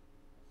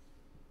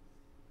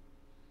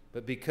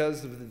 But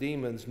because of the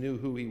demons knew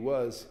who he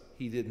was,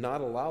 he did not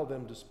allow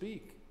them to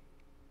speak.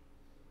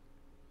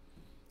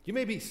 You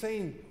may be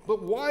saying,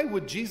 but why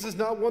would Jesus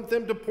not want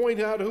them to point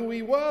out who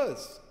he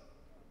was?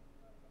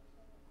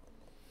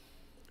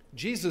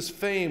 Jesus'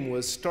 fame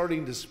was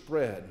starting to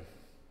spread.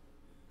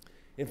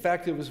 In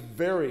fact, it was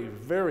very,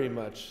 very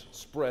much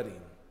spreading.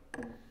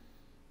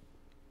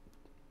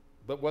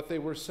 But what they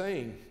were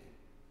saying,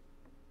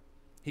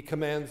 he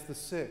commands the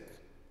sick.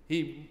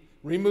 He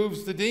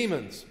removes the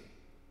demons.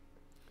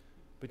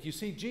 But you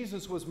see,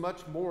 Jesus was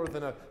much more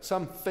than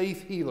some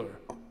faith healer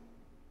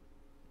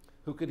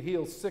who could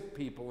heal sick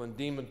people and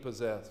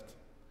demon-possessed.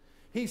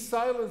 He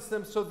silenced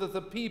them so that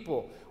the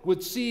people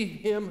would see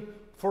him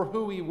for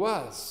who he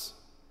was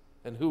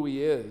and who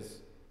he is,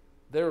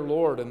 their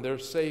Lord and their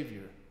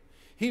Savior.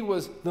 He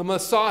was the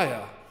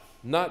Messiah,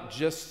 not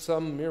just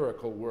some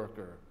miracle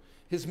worker.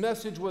 His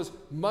message was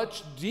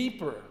much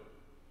deeper.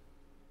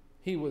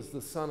 He was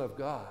the Son of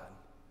God.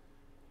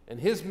 And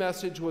his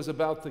message was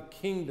about the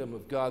kingdom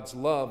of God's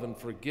love and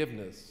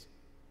forgiveness,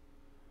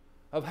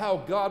 of how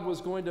God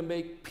was going to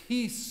make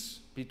peace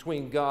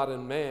between God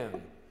and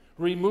man,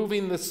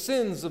 removing the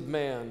sins of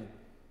man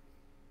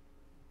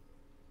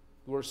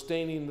who are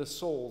staining the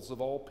souls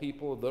of all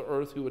people of the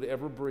earth who would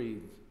ever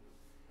breathe,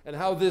 and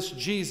how this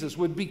Jesus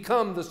would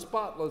become the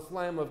spotless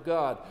Lamb of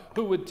God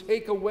who would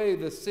take away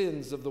the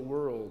sins of the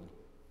world,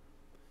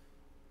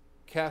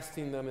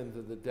 casting them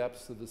into the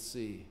depths of the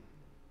sea,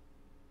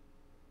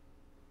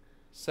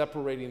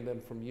 separating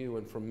them from you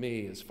and from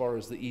me as far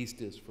as the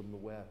east is from the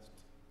west.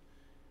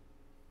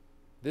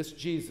 This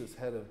Jesus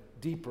had a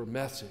deeper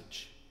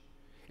message.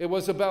 It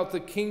was about the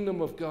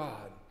kingdom of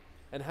God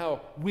and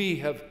how we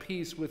have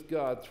peace with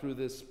God through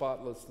this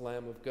spotless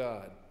Lamb of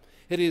God.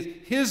 It is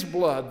his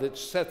blood that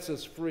sets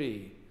us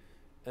free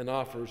and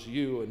offers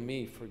you and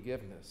me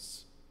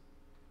forgiveness.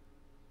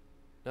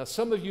 Now,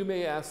 some of you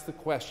may ask the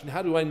question,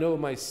 how do I know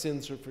my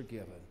sins are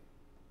forgiven?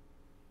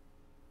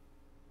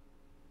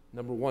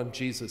 Number one,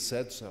 Jesus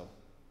said so.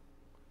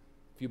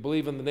 If you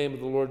believe in the name of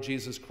the Lord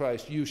Jesus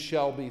Christ, you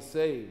shall be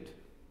saved.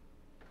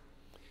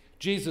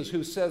 Jesus,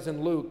 who says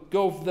in Luke,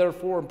 go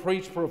therefore and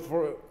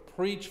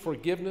preach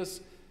forgiveness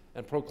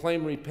and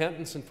proclaim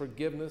repentance and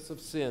forgiveness of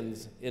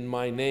sins in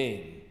my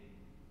name.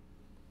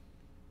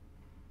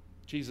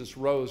 Jesus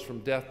rose from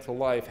death to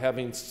life,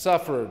 having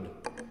suffered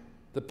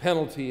the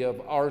penalty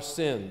of our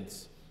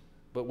sins,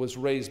 but was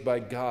raised by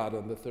God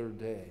on the third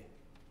day.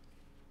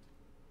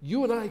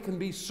 You and I can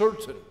be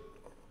certain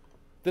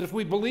that if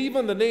we believe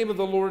on the name of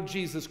the Lord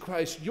Jesus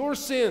Christ, your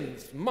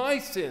sins, my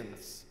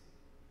sins,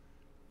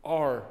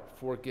 are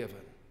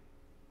forgiven.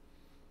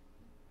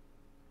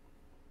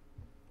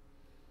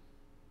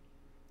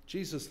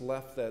 Jesus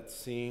left that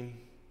scene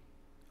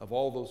of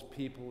all those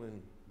people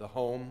in the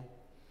home.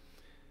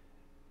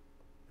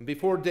 And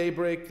before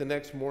daybreak the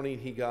next morning,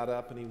 he got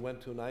up and he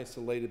went to an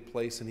isolated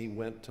place and he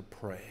went to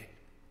pray.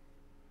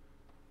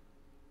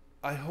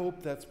 I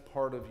hope that's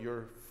part of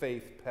your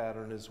faith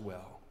pattern as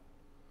well.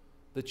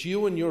 That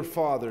you and your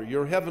Father,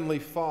 your Heavenly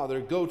Father,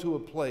 go to a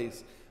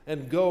place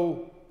and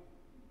go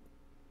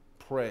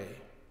pray,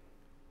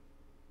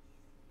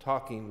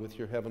 talking with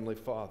your Heavenly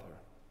Father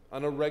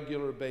on a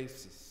regular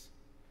basis,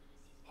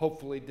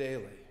 hopefully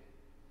daily.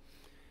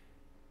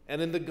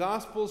 And in the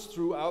Gospels,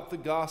 throughout the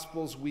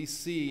Gospels, we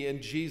see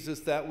in Jesus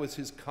that was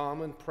his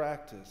common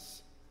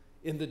practice.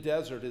 In the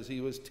desert as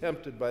he was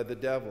tempted by the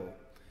devil,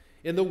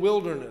 in the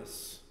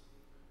wilderness,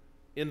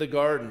 in the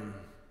garden,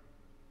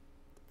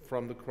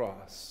 from the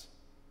cross.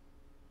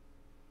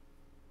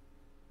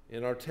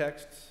 In our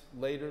text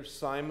later,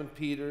 Simon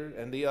Peter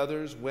and the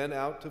others went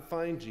out to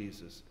find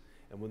Jesus.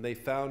 And when they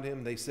found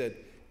him, they said,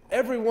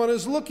 "Everyone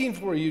is looking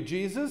for you,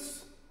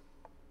 Jesus."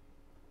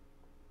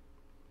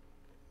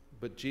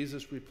 But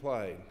Jesus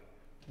replied,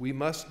 "We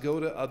must go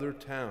to other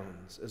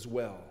towns as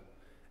well,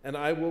 and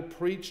I will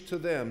preach to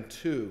them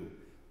too.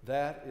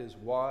 That is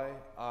why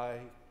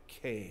I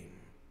came."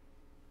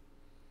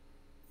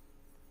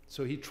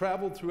 So he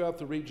traveled throughout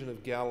the region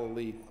of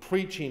Galilee,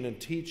 preaching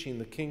and teaching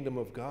the kingdom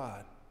of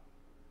God,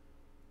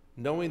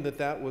 knowing that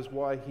that was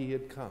why he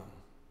had come.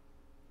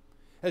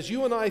 As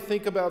you and I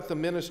think about the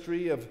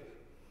ministry of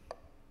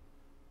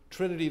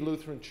Trinity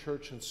Lutheran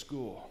Church and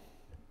School,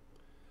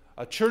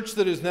 a church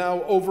that is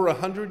now over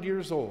 100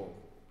 years old,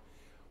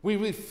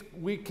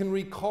 we can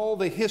recall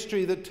the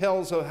history that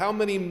tells of how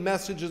many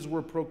messages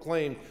were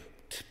proclaimed,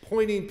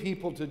 pointing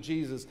people to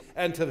Jesus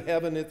and to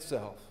heaven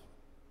itself.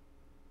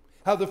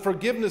 How the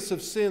forgiveness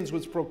of sins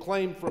was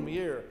proclaimed from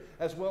here,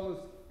 as well as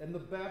in the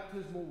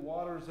baptismal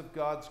waters of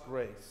God's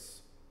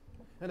grace.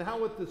 And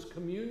how at this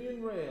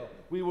communion rail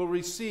we will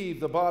receive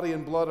the body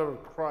and blood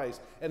of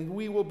Christ, and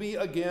we will be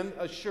again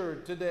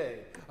assured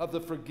today of the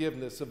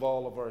forgiveness of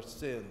all of our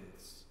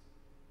sins.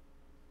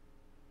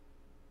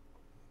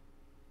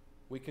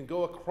 We can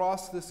go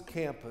across this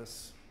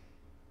campus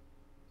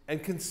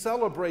and can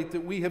celebrate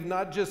that we have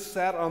not just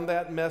sat on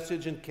that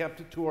message and kept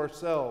it to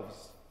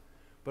ourselves,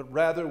 but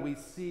rather we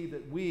see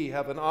that we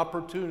have an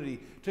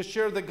opportunity to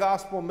share the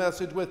gospel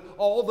message with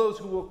all those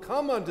who will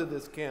come onto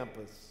this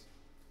campus.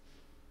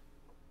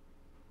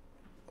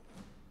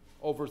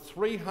 Over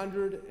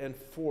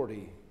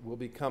 340 will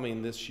be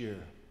coming this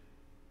year,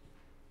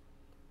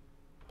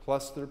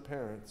 plus their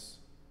parents,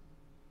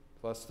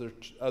 plus their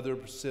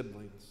other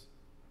siblings.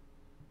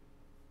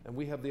 And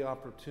we have the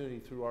opportunity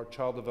through our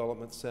Child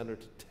Development Center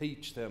to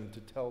teach them, to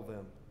tell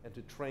them, and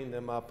to train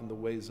them up in the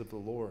ways of the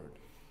Lord.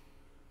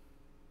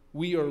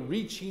 We are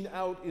reaching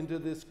out into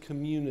this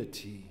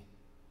community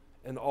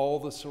and all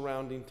the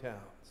surrounding towns.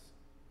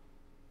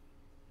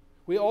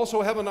 We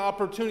also have an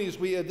opportunity as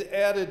we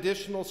add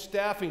additional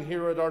staffing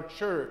here at our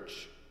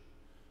church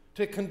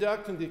to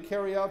conduct and to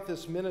carry out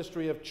this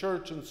ministry of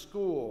church and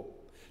school,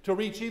 to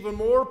reach even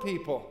more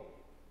people.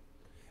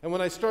 And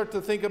when I start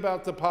to think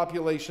about the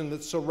population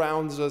that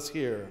surrounds us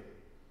here,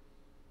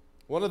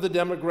 one of the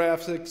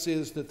demographics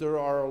is that there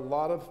are a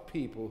lot of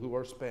people who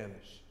are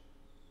Spanish,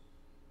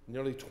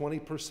 nearly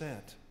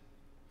 20%.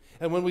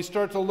 And when we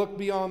start to look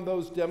beyond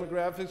those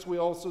demographics, we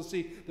also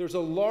see there's a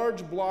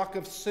large block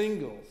of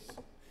singles.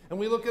 And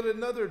we look at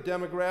another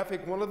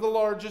demographic, one of the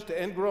largest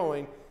and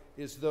growing,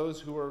 is those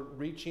who are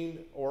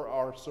reaching or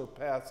are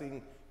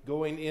surpassing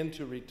going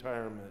into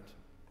retirement.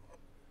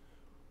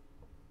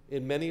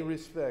 In many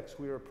respects,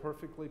 we are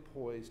perfectly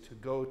poised to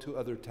go to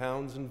other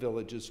towns and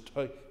villages,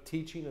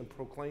 teaching and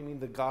proclaiming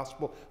the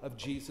gospel of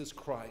Jesus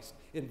Christ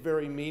in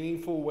very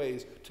meaningful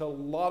ways to a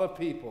lot of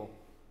people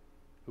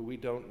who we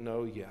don't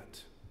know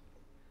yet,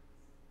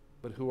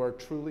 but who are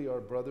truly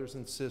our brothers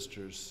and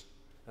sisters.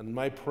 And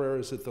my prayer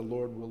is that the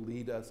Lord will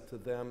lead us to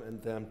them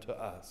and them to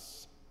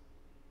us.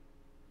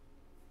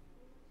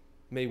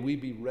 May we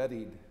be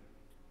readied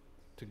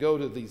to go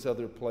to these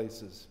other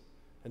places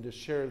and to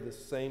share the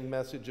same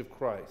message of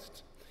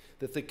Christ,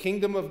 that the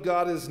kingdom of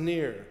God is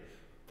near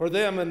for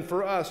them and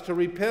for us to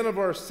repent of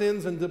our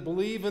sins and to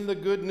believe in the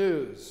good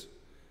news.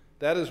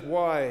 That is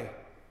why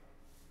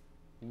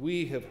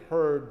we have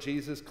heard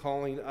Jesus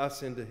calling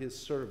us into his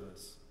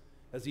service,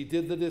 as he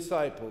did the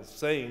disciples,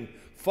 saying,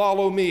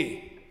 "Follow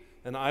me,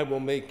 and I will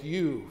make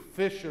you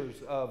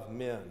fishers of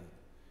men."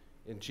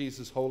 In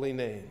Jesus' holy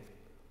name,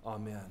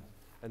 amen.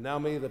 And now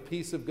may the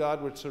peace of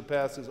God, which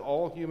surpasses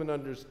all human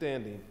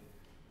understanding,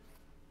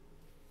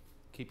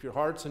 keep your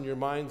hearts and your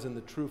minds in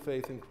the true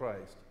faith in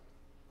Christ.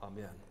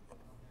 Amen.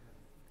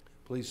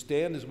 Please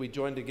stand as we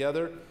join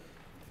together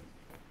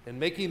in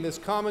making this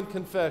common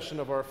confession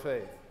of our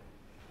faith.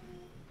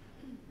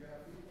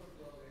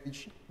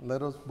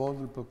 Let us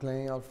boldly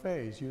proclaim our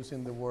faith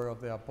using the word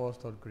of the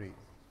Apostle Creed.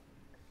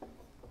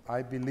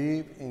 I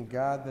believe in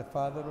God the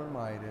Father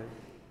Almighty,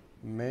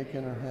 maker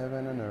of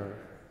heaven and earth,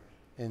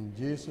 and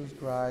Jesus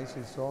Christ,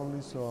 his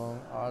only Son,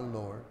 our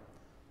Lord,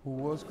 who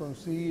was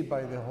conceived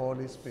by the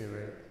Holy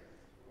Spirit,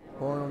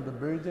 born of the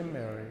Virgin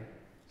Mary,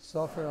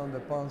 suffered under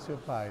Pontius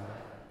Pilate,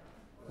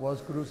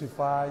 was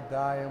crucified,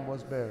 died, and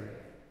was buried.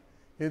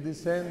 He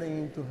descended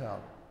into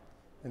hell.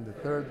 And the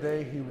third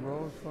day he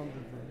rose from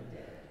the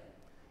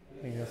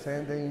dead. He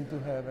ascended into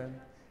heaven,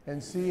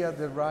 and sat at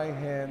the right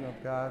hand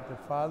of God the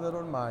Father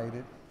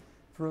Almighty.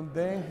 From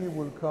then he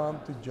will come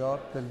to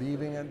judge the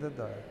living and the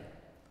dead.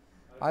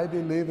 I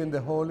believe in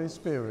the Holy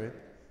Spirit,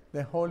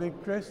 the holy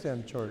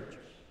Christian church,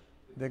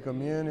 the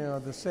communion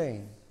of the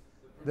saints,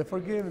 the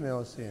forgiveness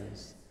of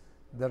sins,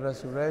 the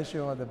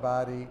resurrection of the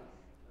body,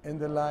 and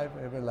the life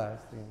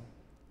everlasting.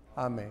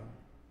 Amen.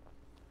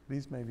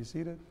 Please may be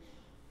seated.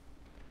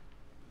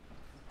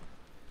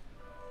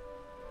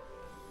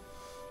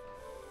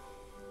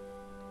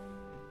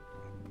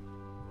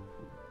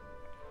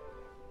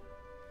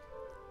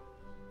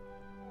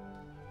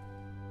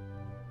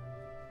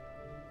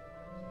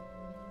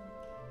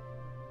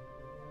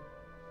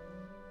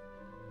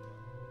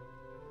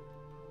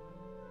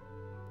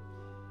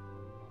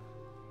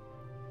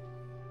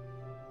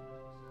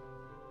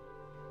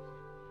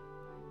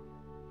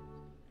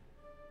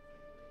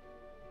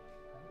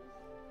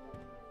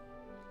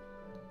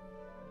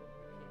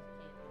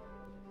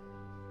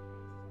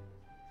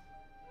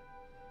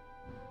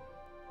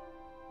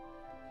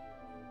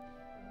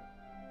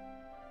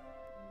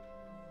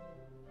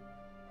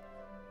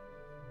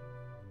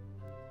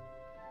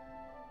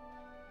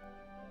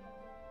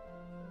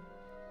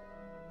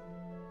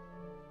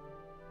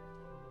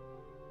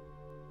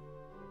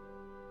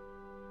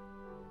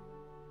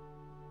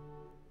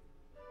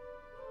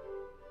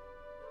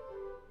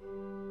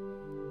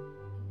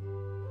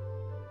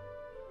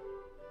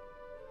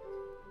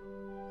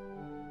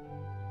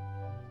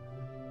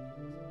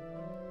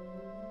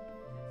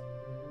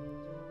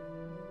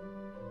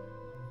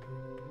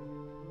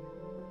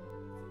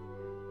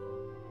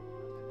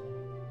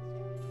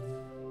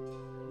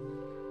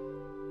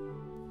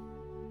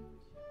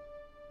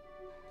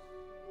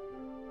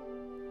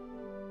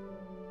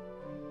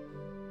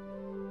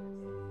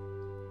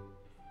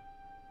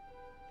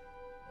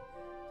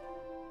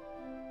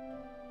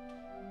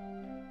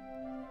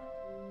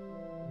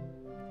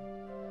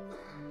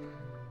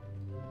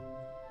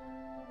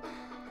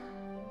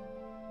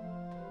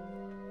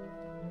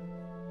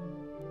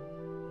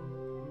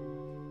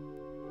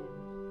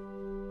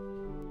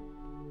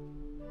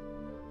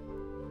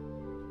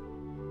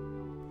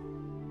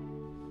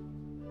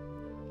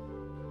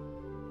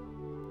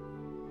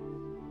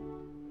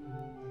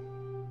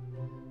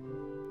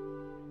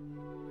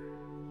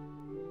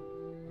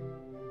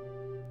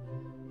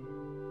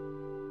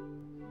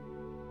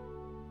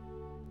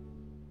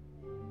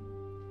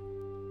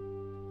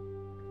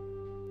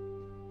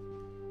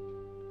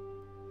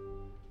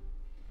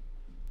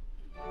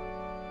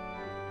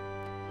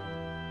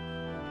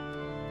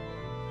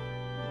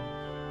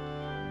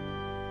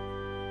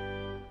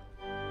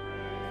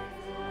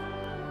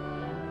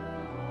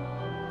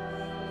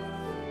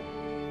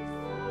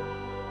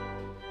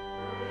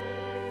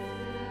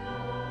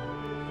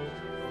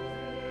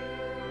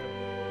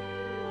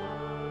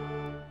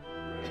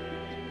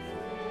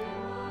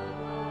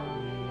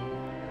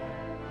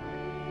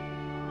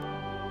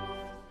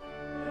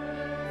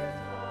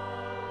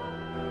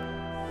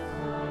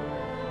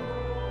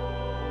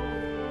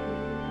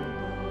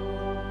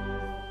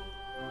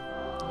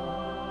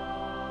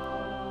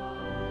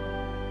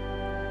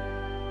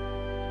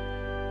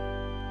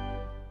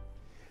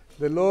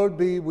 The Lord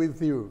be with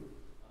you.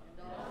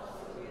 And also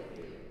with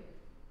you.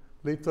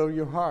 Lift up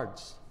your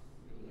hearts.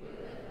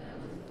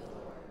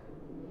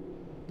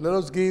 Let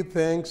us give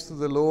thanks to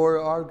the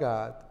Lord our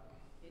God.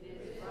 It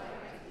is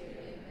right to give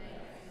him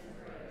thanks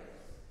and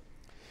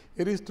praise.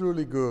 It is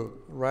truly good,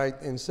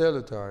 right, and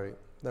salutary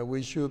that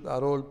we should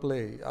at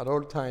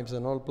all times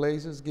and all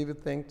places give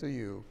thanks to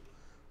you,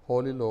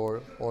 Holy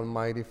Lord,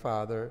 Almighty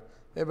Father,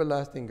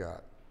 everlasting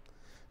God,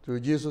 through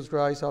Jesus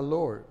Christ our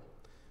Lord,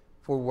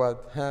 for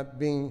what had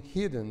been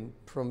hidden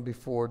from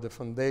before the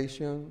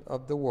foundation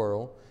of the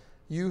world,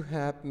 you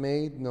have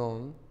made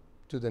known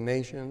to the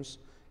nations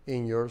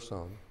in your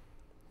Son.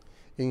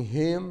 In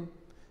him,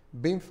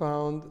 being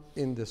found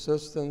in the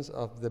substance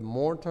of the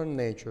mortal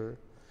nature,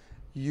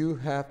 you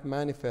have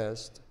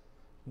manifest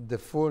the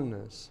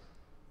fullness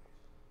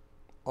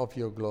of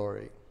your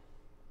glory.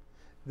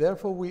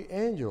 Therefore we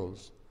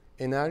angels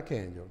and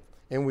archangels,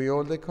 and we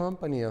all the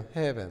company of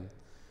heaven,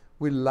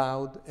 we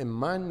loud and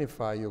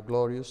magnify your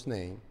glorious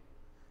name,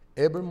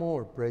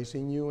 evermore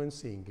praising you and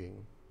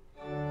singing.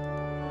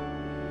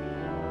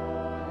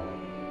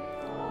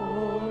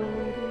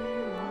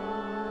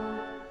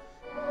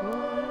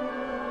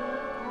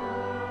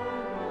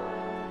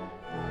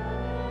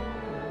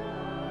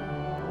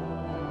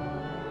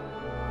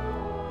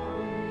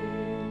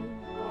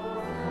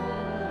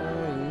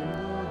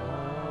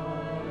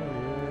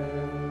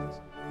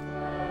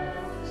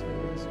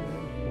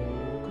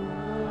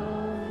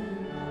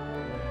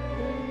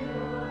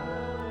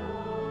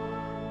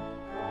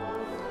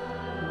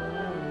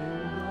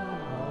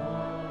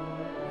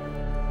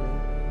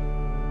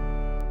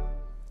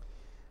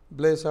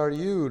 Blessed are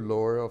you,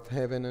 Lord of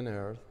heaven and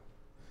earth,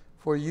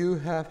 for you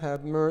have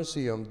had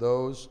mercy on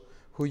those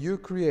who you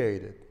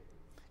created,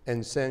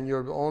 and sent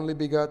your only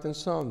begotten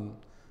Son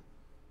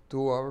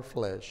to our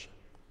flesh,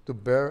 to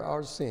bear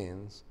our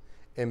sins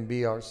and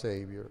be our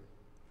Savior.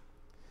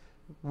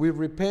 With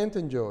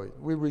repentant joy,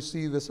 we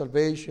receive the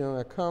salvation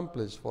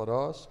accomplished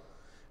for us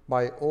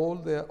by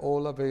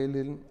all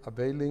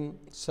availing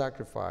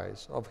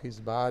sacrifice of his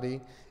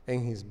body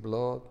and his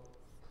blood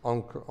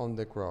on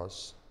the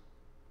cross.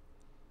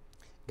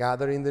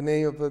 Gather in the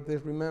name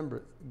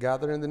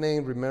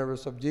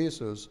remembrance of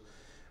Jesus,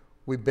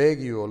 we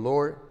beg you, O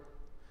Lord,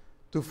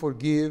 to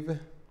forgive,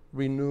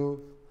 renew,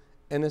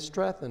 and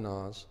strengthen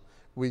us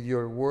with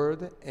your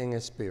word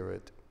and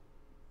spirit.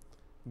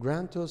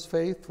 Grant us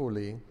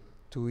faithfully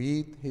to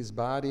eat his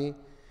body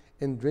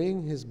and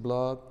drink his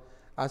blood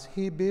as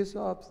he bids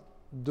us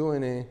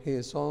doing in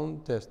his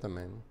own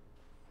testament.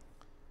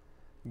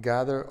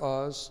 Gather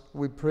us,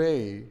 we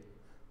pray,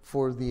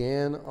 for the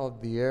end of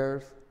the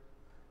earth,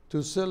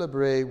 to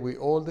celebrate with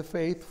all the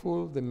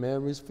faithful the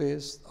marriage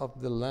feast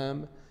of the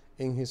Lamb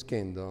in his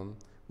kingdom,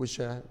 which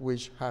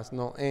has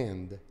no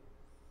end.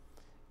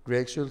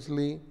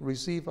 Graciously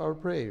receive our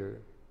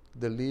prayer,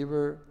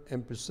 deliver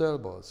and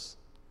preserve us.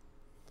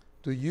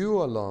 To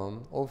you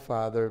alone, O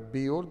Father,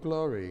 be all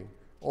glory,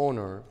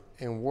 honor,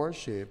 and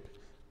worship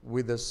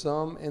with the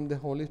Son and the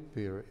Holy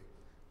Spirit,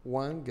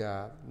 one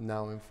God,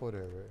 now and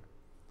forever.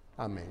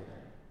 Amen.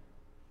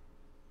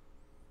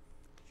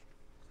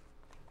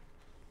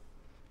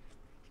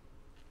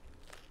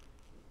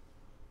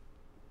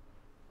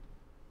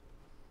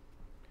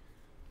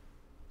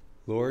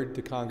 Lord,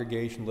 the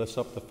congregation lifts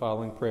up the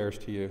following prayers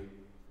to you.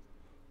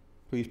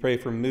 Please pray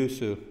for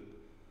Musu.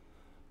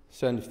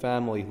 Send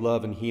family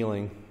love and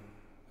healing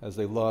as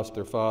they lost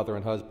their father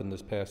and husband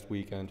this past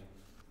weekend.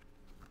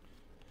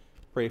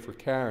 Pray for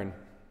Karen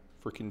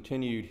for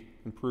continued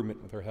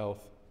improvement with her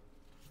health.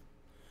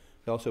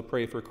 We also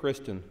pray for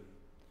Kristen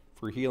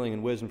for healing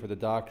and wisdom for the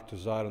doctor to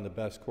decide on the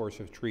best course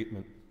of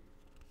treatment.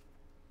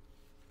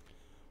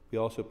 We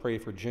also pray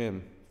for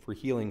Jim for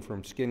healing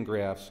from skin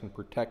grafts and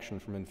protection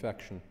from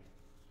infection.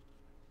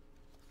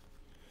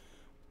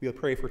 We'll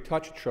pray for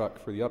Touch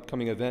Truck for the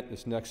upcoming event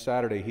this next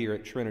Saturday here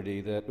at Trinity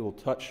that will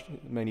touch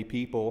many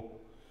people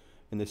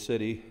in the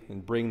city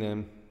and bring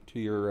them to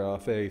your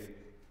faith,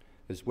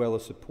 as well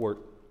as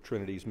support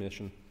Trinity's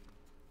mission.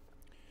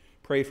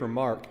 Pray for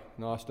Mark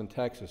in Austin,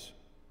 Texas.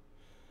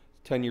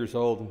 He's 10 years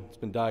old and has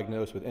been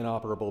diagnosed with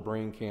inoperable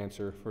brain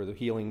cancer, for the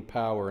healing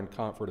power and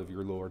comfort of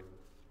your Lord.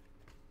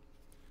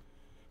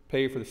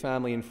 Pray for the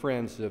family and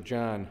friends of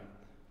John,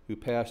 who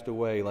passed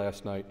away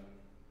last night.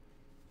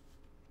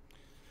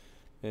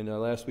 And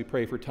last, we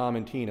pray for Tom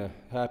and Tina.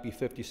 Happy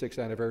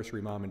 56th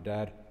anniversary, Mom and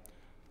Dad.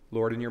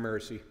 Lord, in your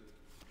mercy.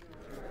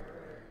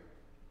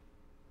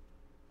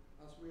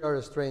 As we are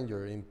a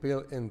stranger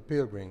and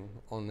pilgrim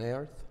on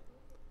earth,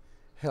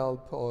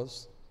 help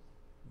us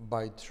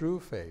by true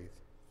faith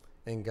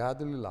and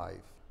godly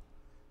life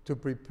to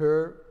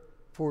prepare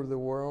for the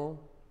world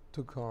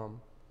to come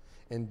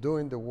and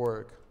doing the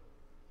work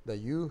that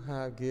you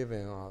have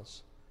given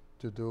us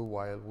to do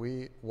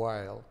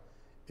while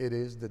it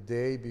is the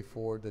day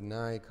before the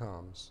night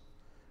comes,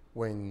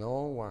 when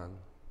no one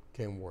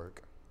can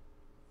work.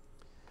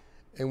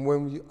 And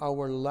when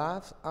our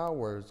last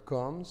hour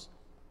comes,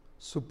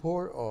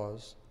 support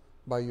us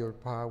by your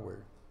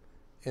power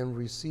and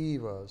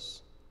receive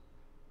us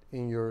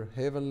in your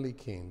heavenly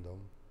kingdom.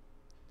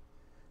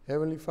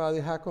 Heavenly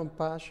Father, have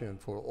compassion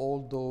for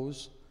all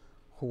those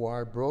who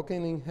are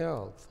broken in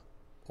health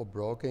or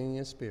broken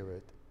in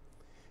spirit.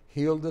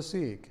 Heal the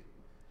sick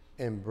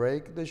and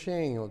break the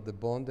chain of the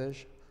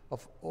bondage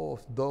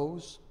of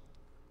those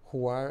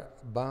who are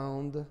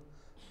bound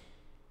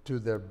to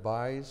their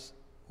vice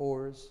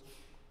or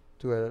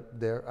to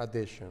their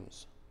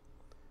addictions.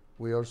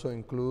 We also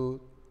include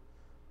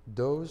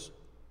those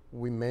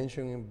we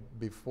mentioned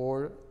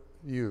before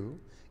you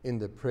in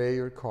the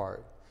prayer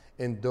card,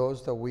 and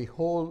those that we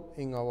hold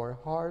in our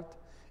heart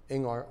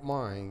and our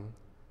mind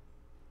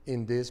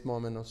in this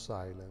moment of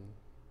silence.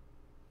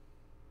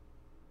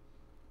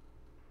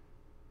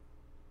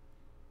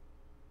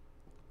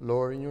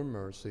 Lord, in your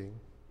mercy.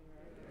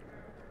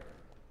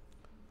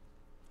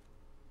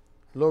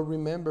 Lord,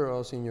 remember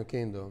us in your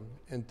kingdom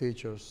and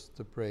teach us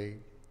to pray.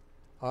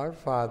 Our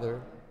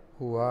Father,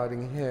 who art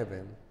in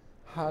heaven,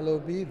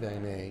 hallowed be thy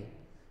name.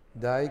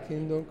 Thy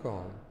kingdom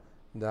come,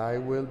 thy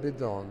will be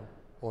done,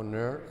 on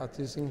earth as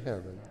it is in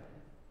heaven.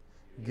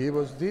 Give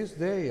us this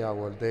day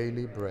our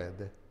daily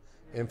bread,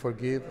 and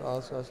forgive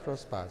us our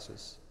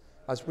trespasses,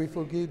 as we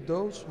forgive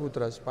those who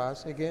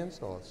trespass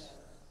against us.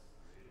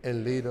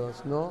 And lead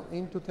us not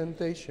into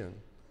temptation,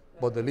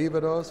 but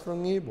deliver us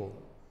from evil.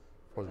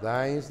 For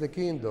thine is the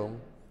kingdom,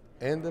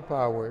 and the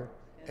power,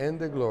 and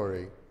the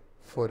glory,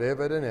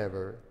 forever and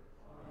ever.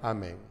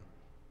 Amen.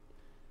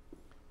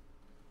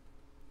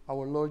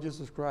 Our Lord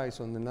Jesus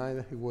Christ, on the night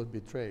that he was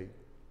betrayed,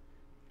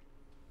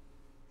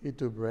 he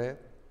took bread,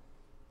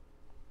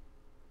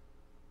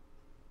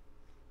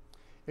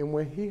 and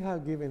when he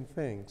had given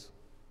thanks,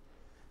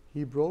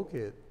 He broke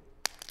it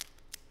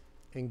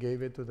and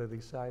gave it to the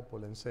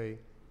disciple and say,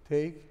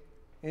 take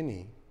and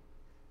eat.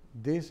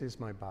 This is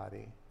my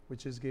body,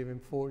 which is given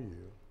for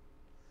you.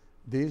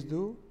 This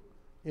do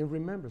in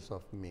remembrance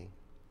of me.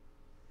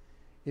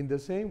 In the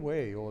same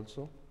way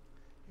also,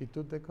 he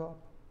took the cup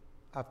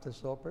after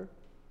supper,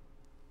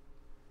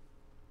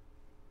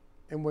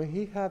 and when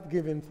he had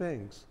given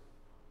thanks,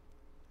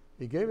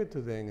 he gave it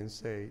to them and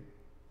said,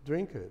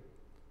 drink it,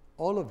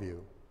 all of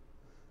you.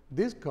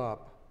 This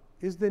cup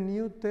is the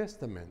New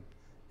Testament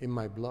in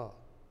my blood,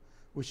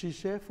 which is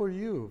shed for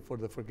you for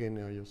the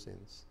forgiveness of your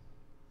sins.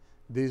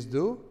 This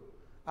do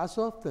as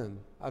often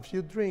as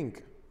you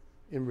drink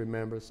in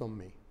remembrance of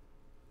me.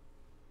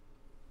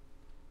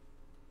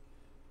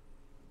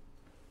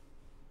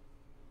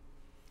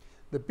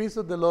 The peace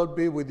of the Lord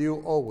be with you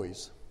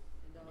always.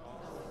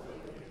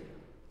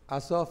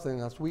 As often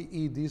as we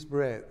eat this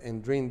bread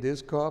and drink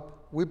this cup,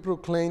 we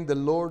proclaim the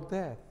Lord's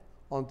death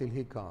until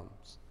he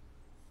comes.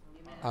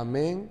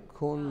 Amen.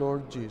 Come,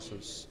 Lord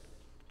Jesus.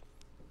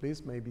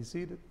 Please may be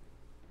seated.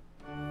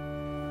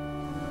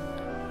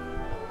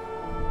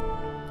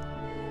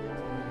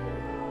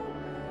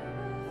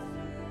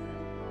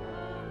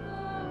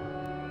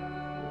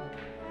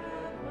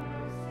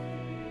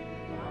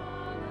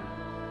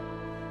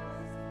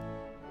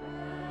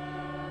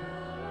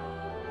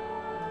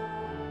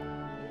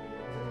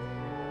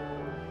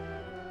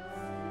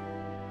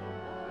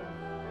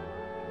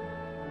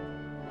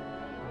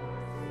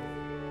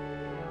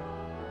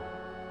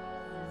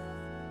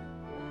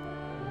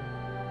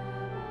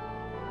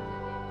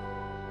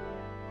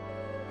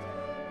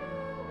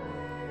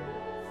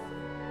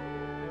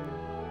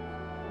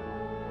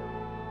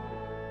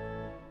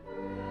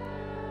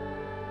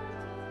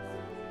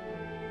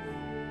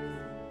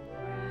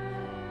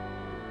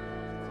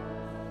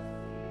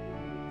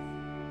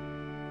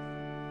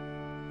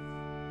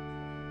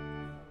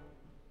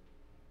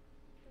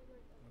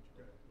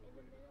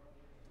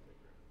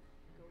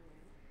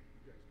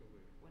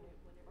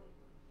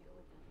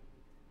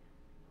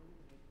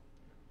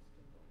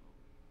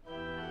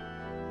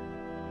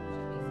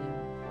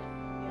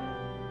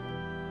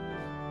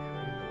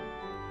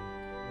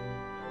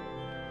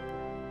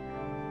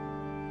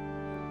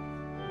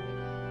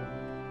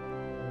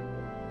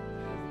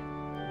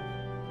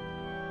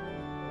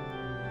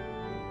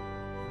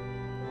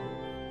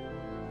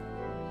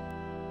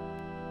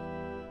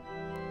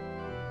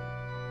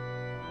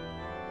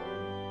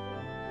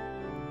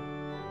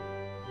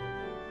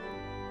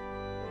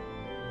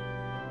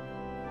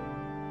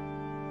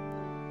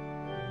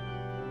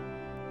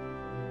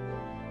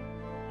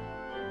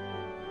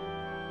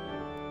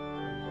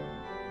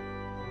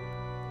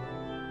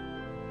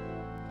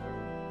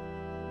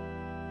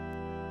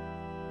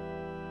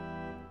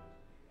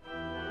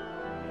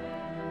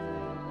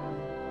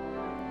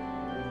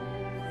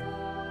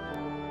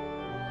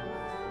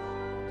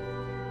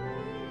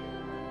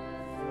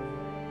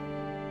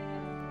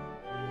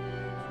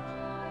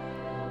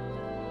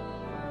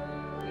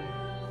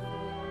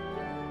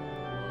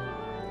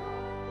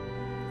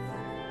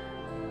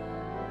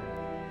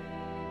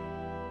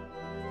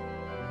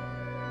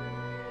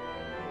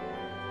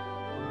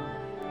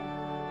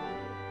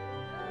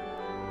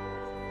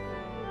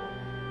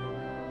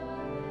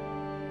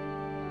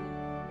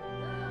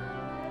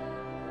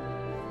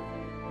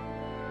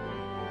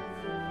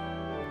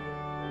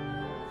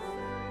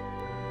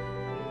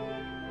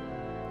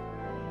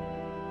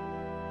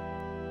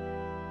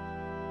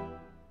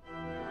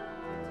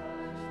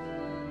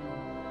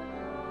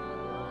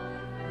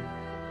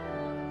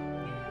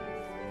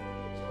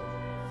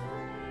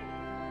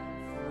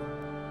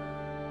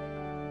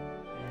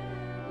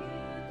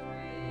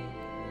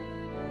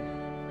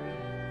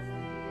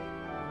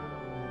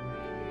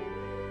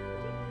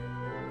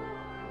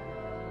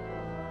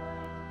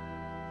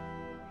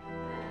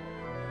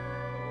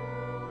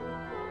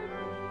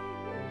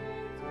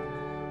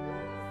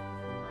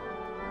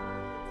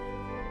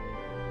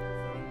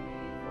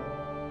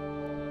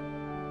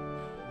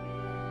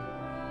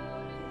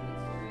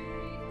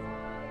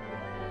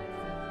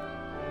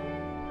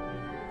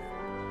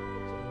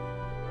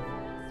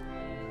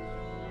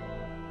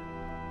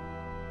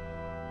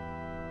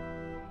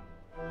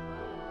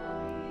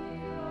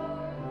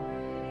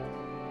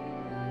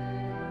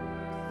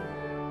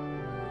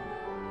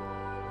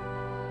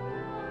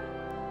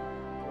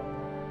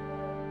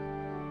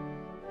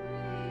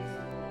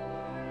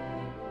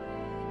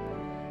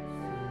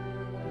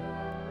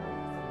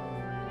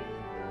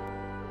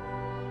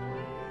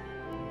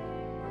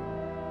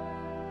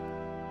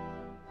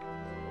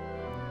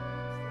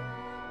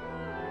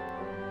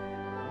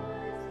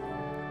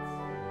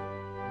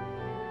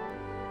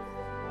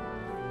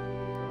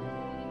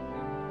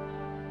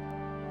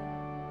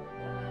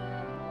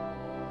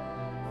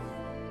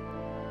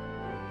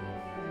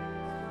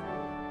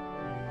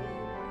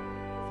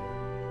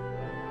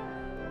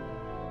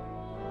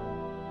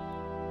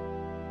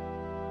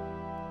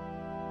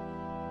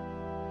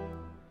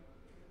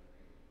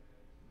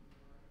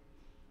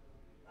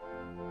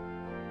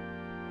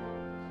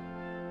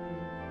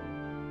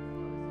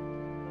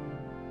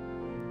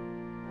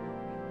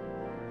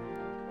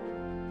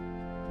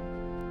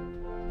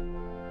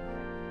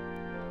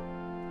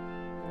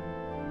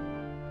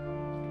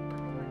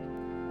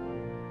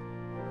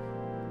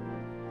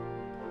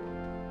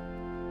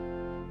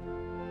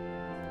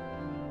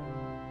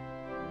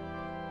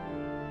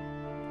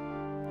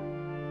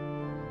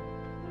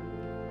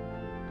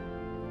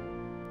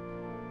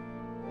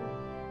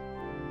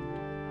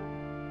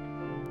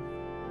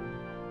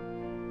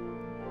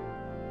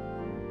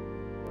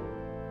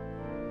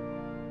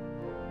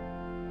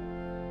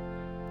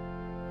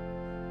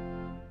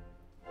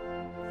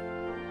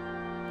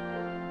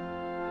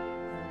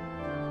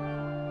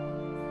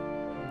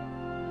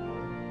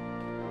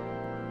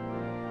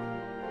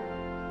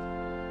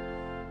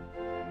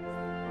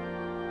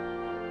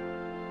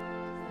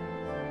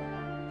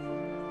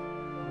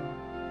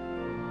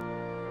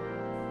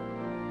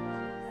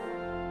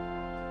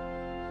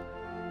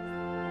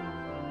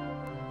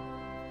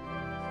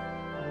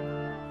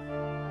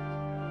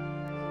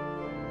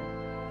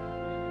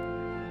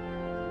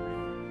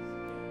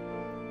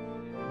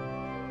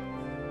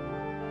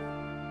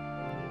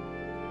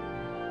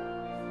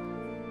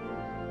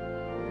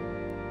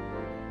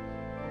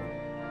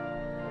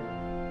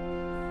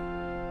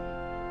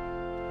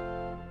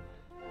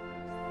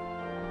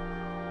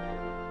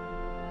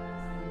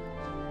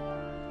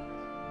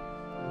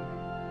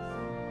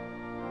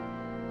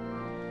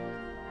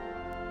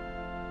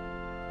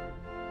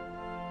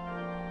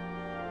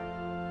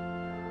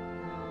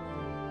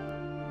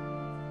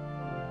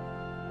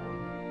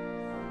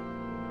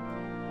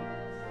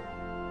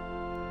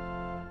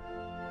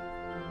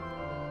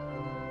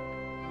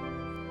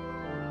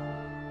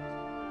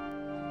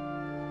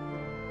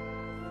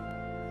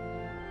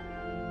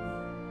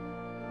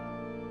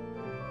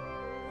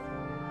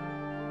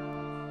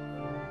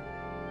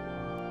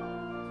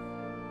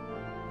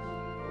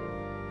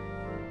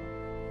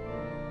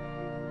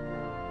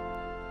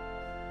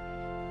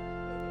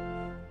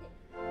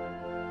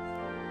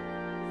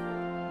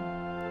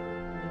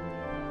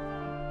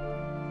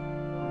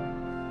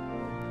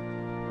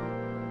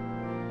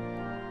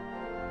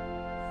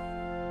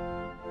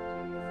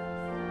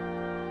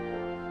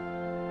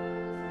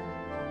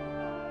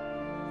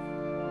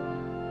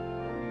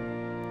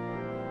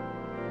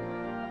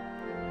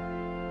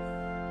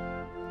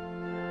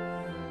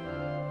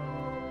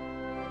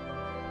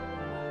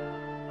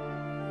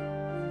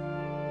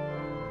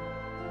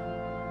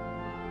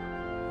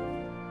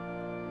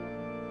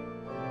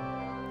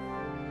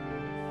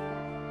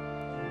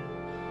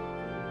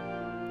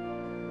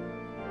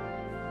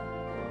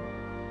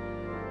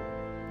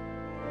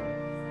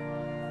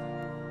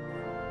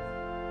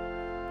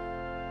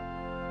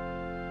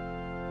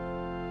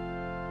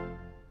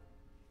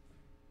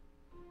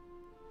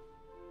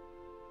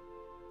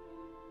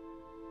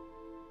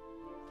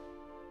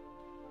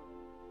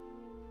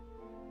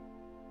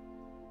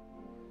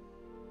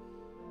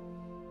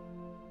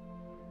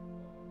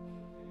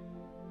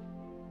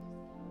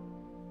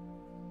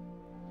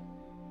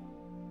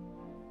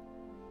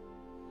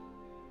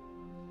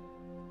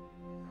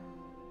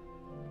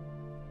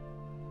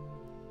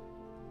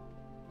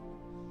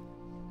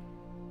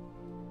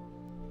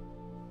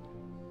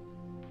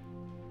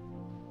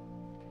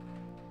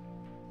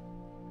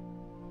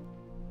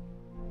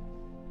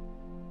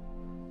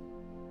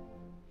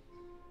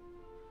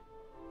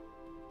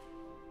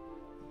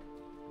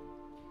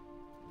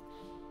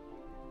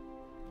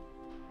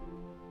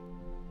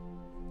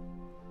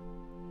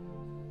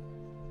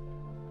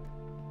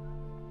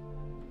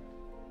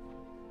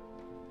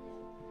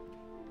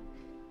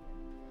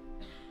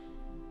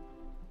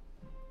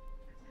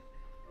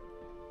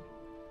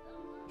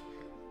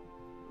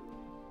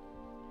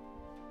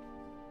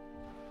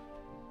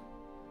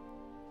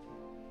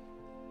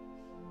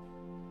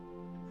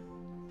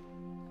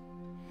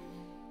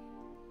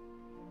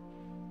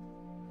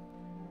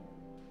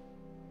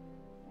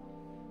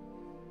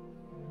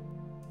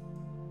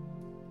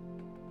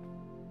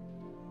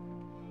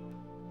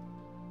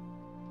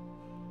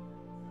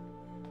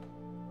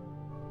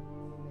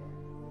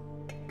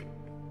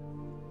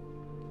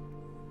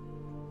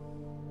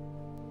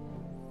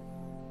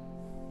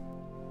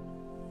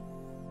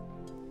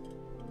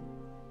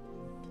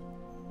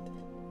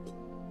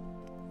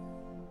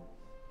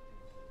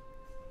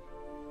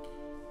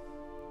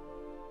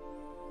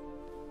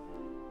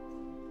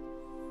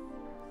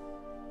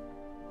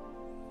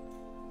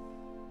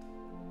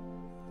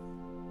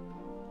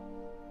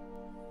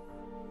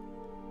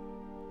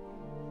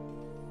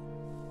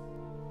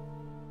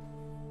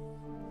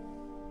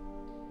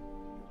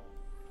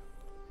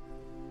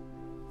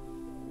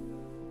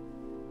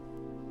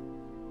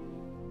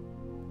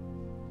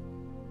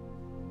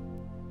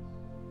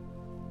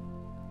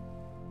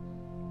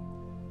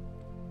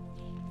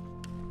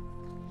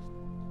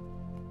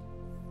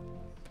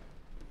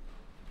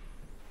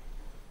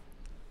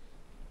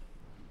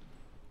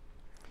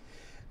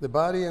 The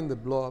body and the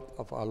blood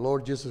of our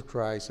Lord Jesus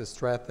Christ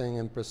strengthen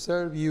and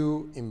preserve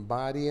you in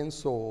body and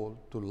soul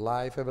to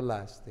life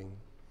everlasting.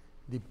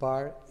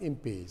 Depart in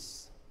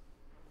peace.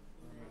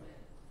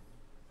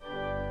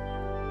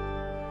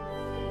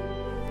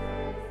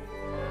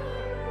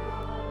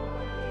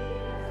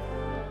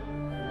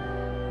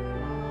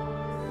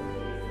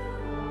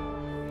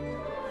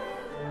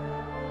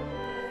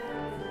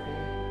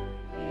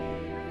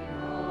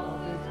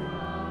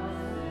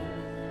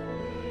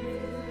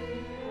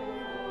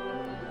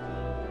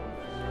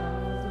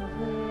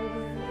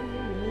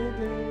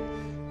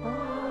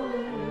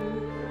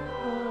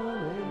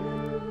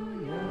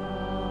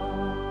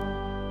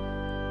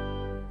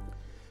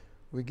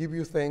 We give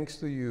you thanks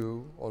to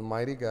you,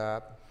 Almighty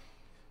God,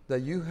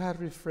 that you have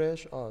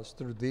refreshed us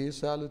through this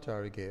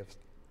salutary gift.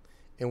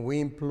 And we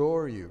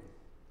implore you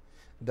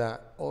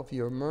that of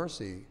your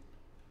mercy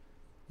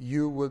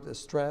you would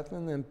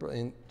strengthen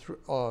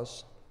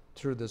us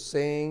through the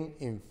same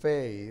in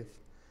faith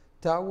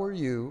toward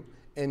you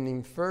and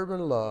in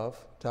fervent love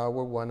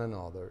toward one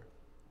another.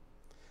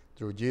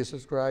 Through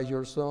Jesus Christ,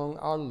 your Son,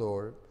 our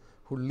Lord,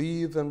 who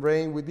lives and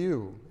reigns with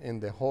you in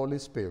the Holy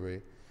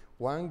Spirit,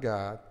 one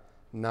God,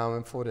 now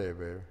and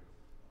forever.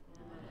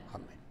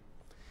 Amen.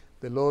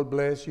 The Lord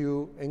bless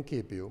you and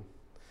keep you.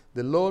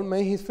 The Lord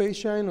make his face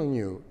shine on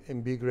you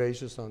and be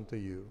gracious unto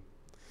you.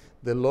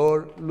 The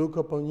Lord look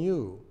upon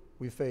you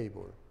with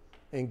favor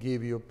and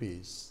give you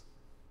peace.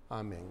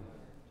 Amen.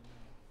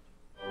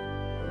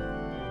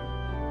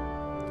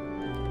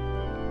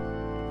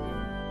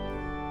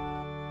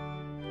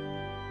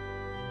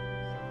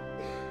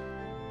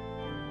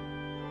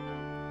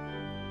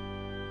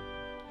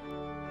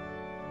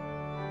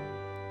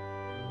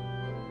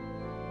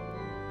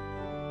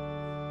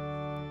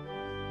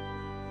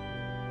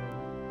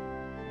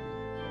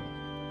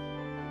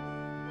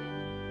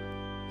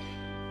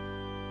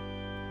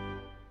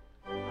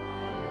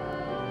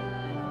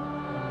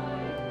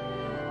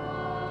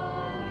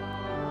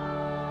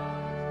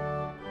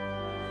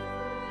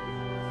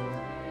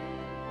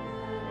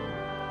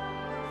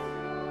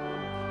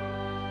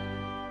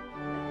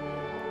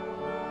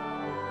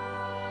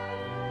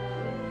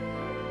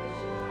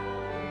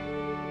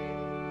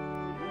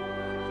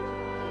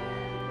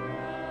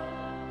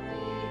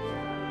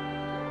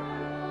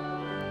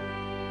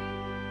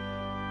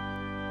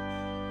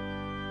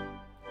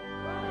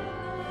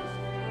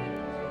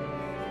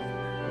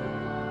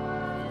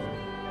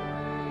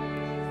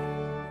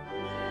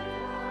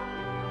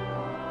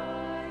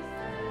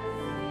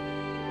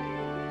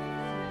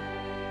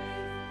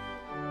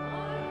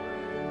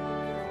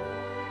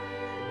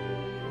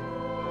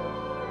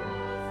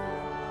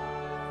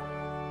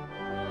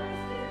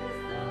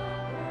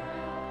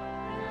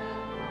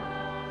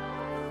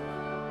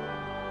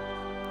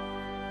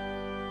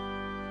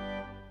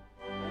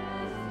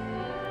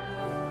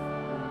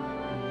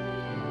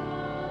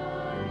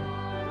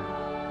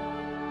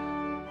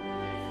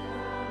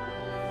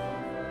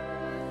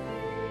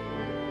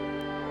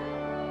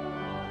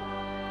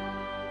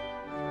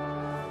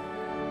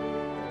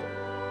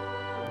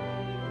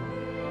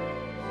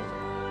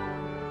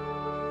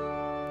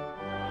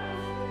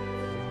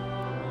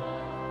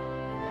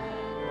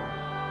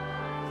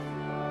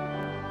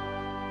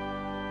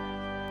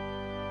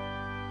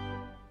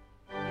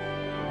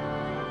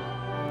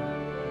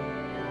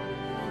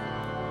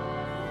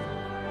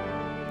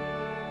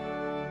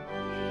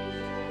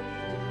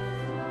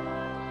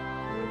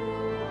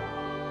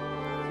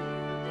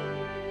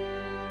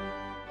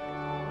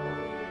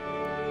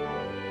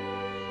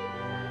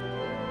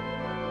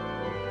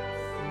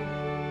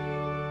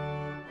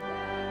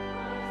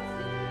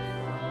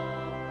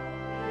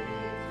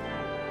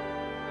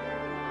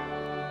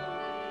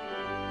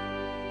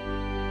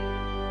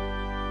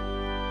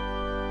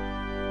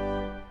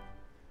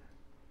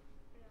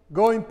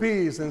 Go in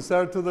peace and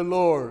serve to the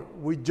Lord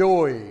with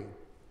joy.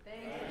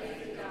 Thanks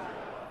be to God.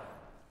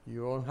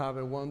 You all have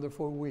a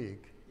wonderful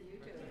week. You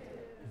too.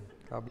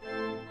 God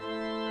bless.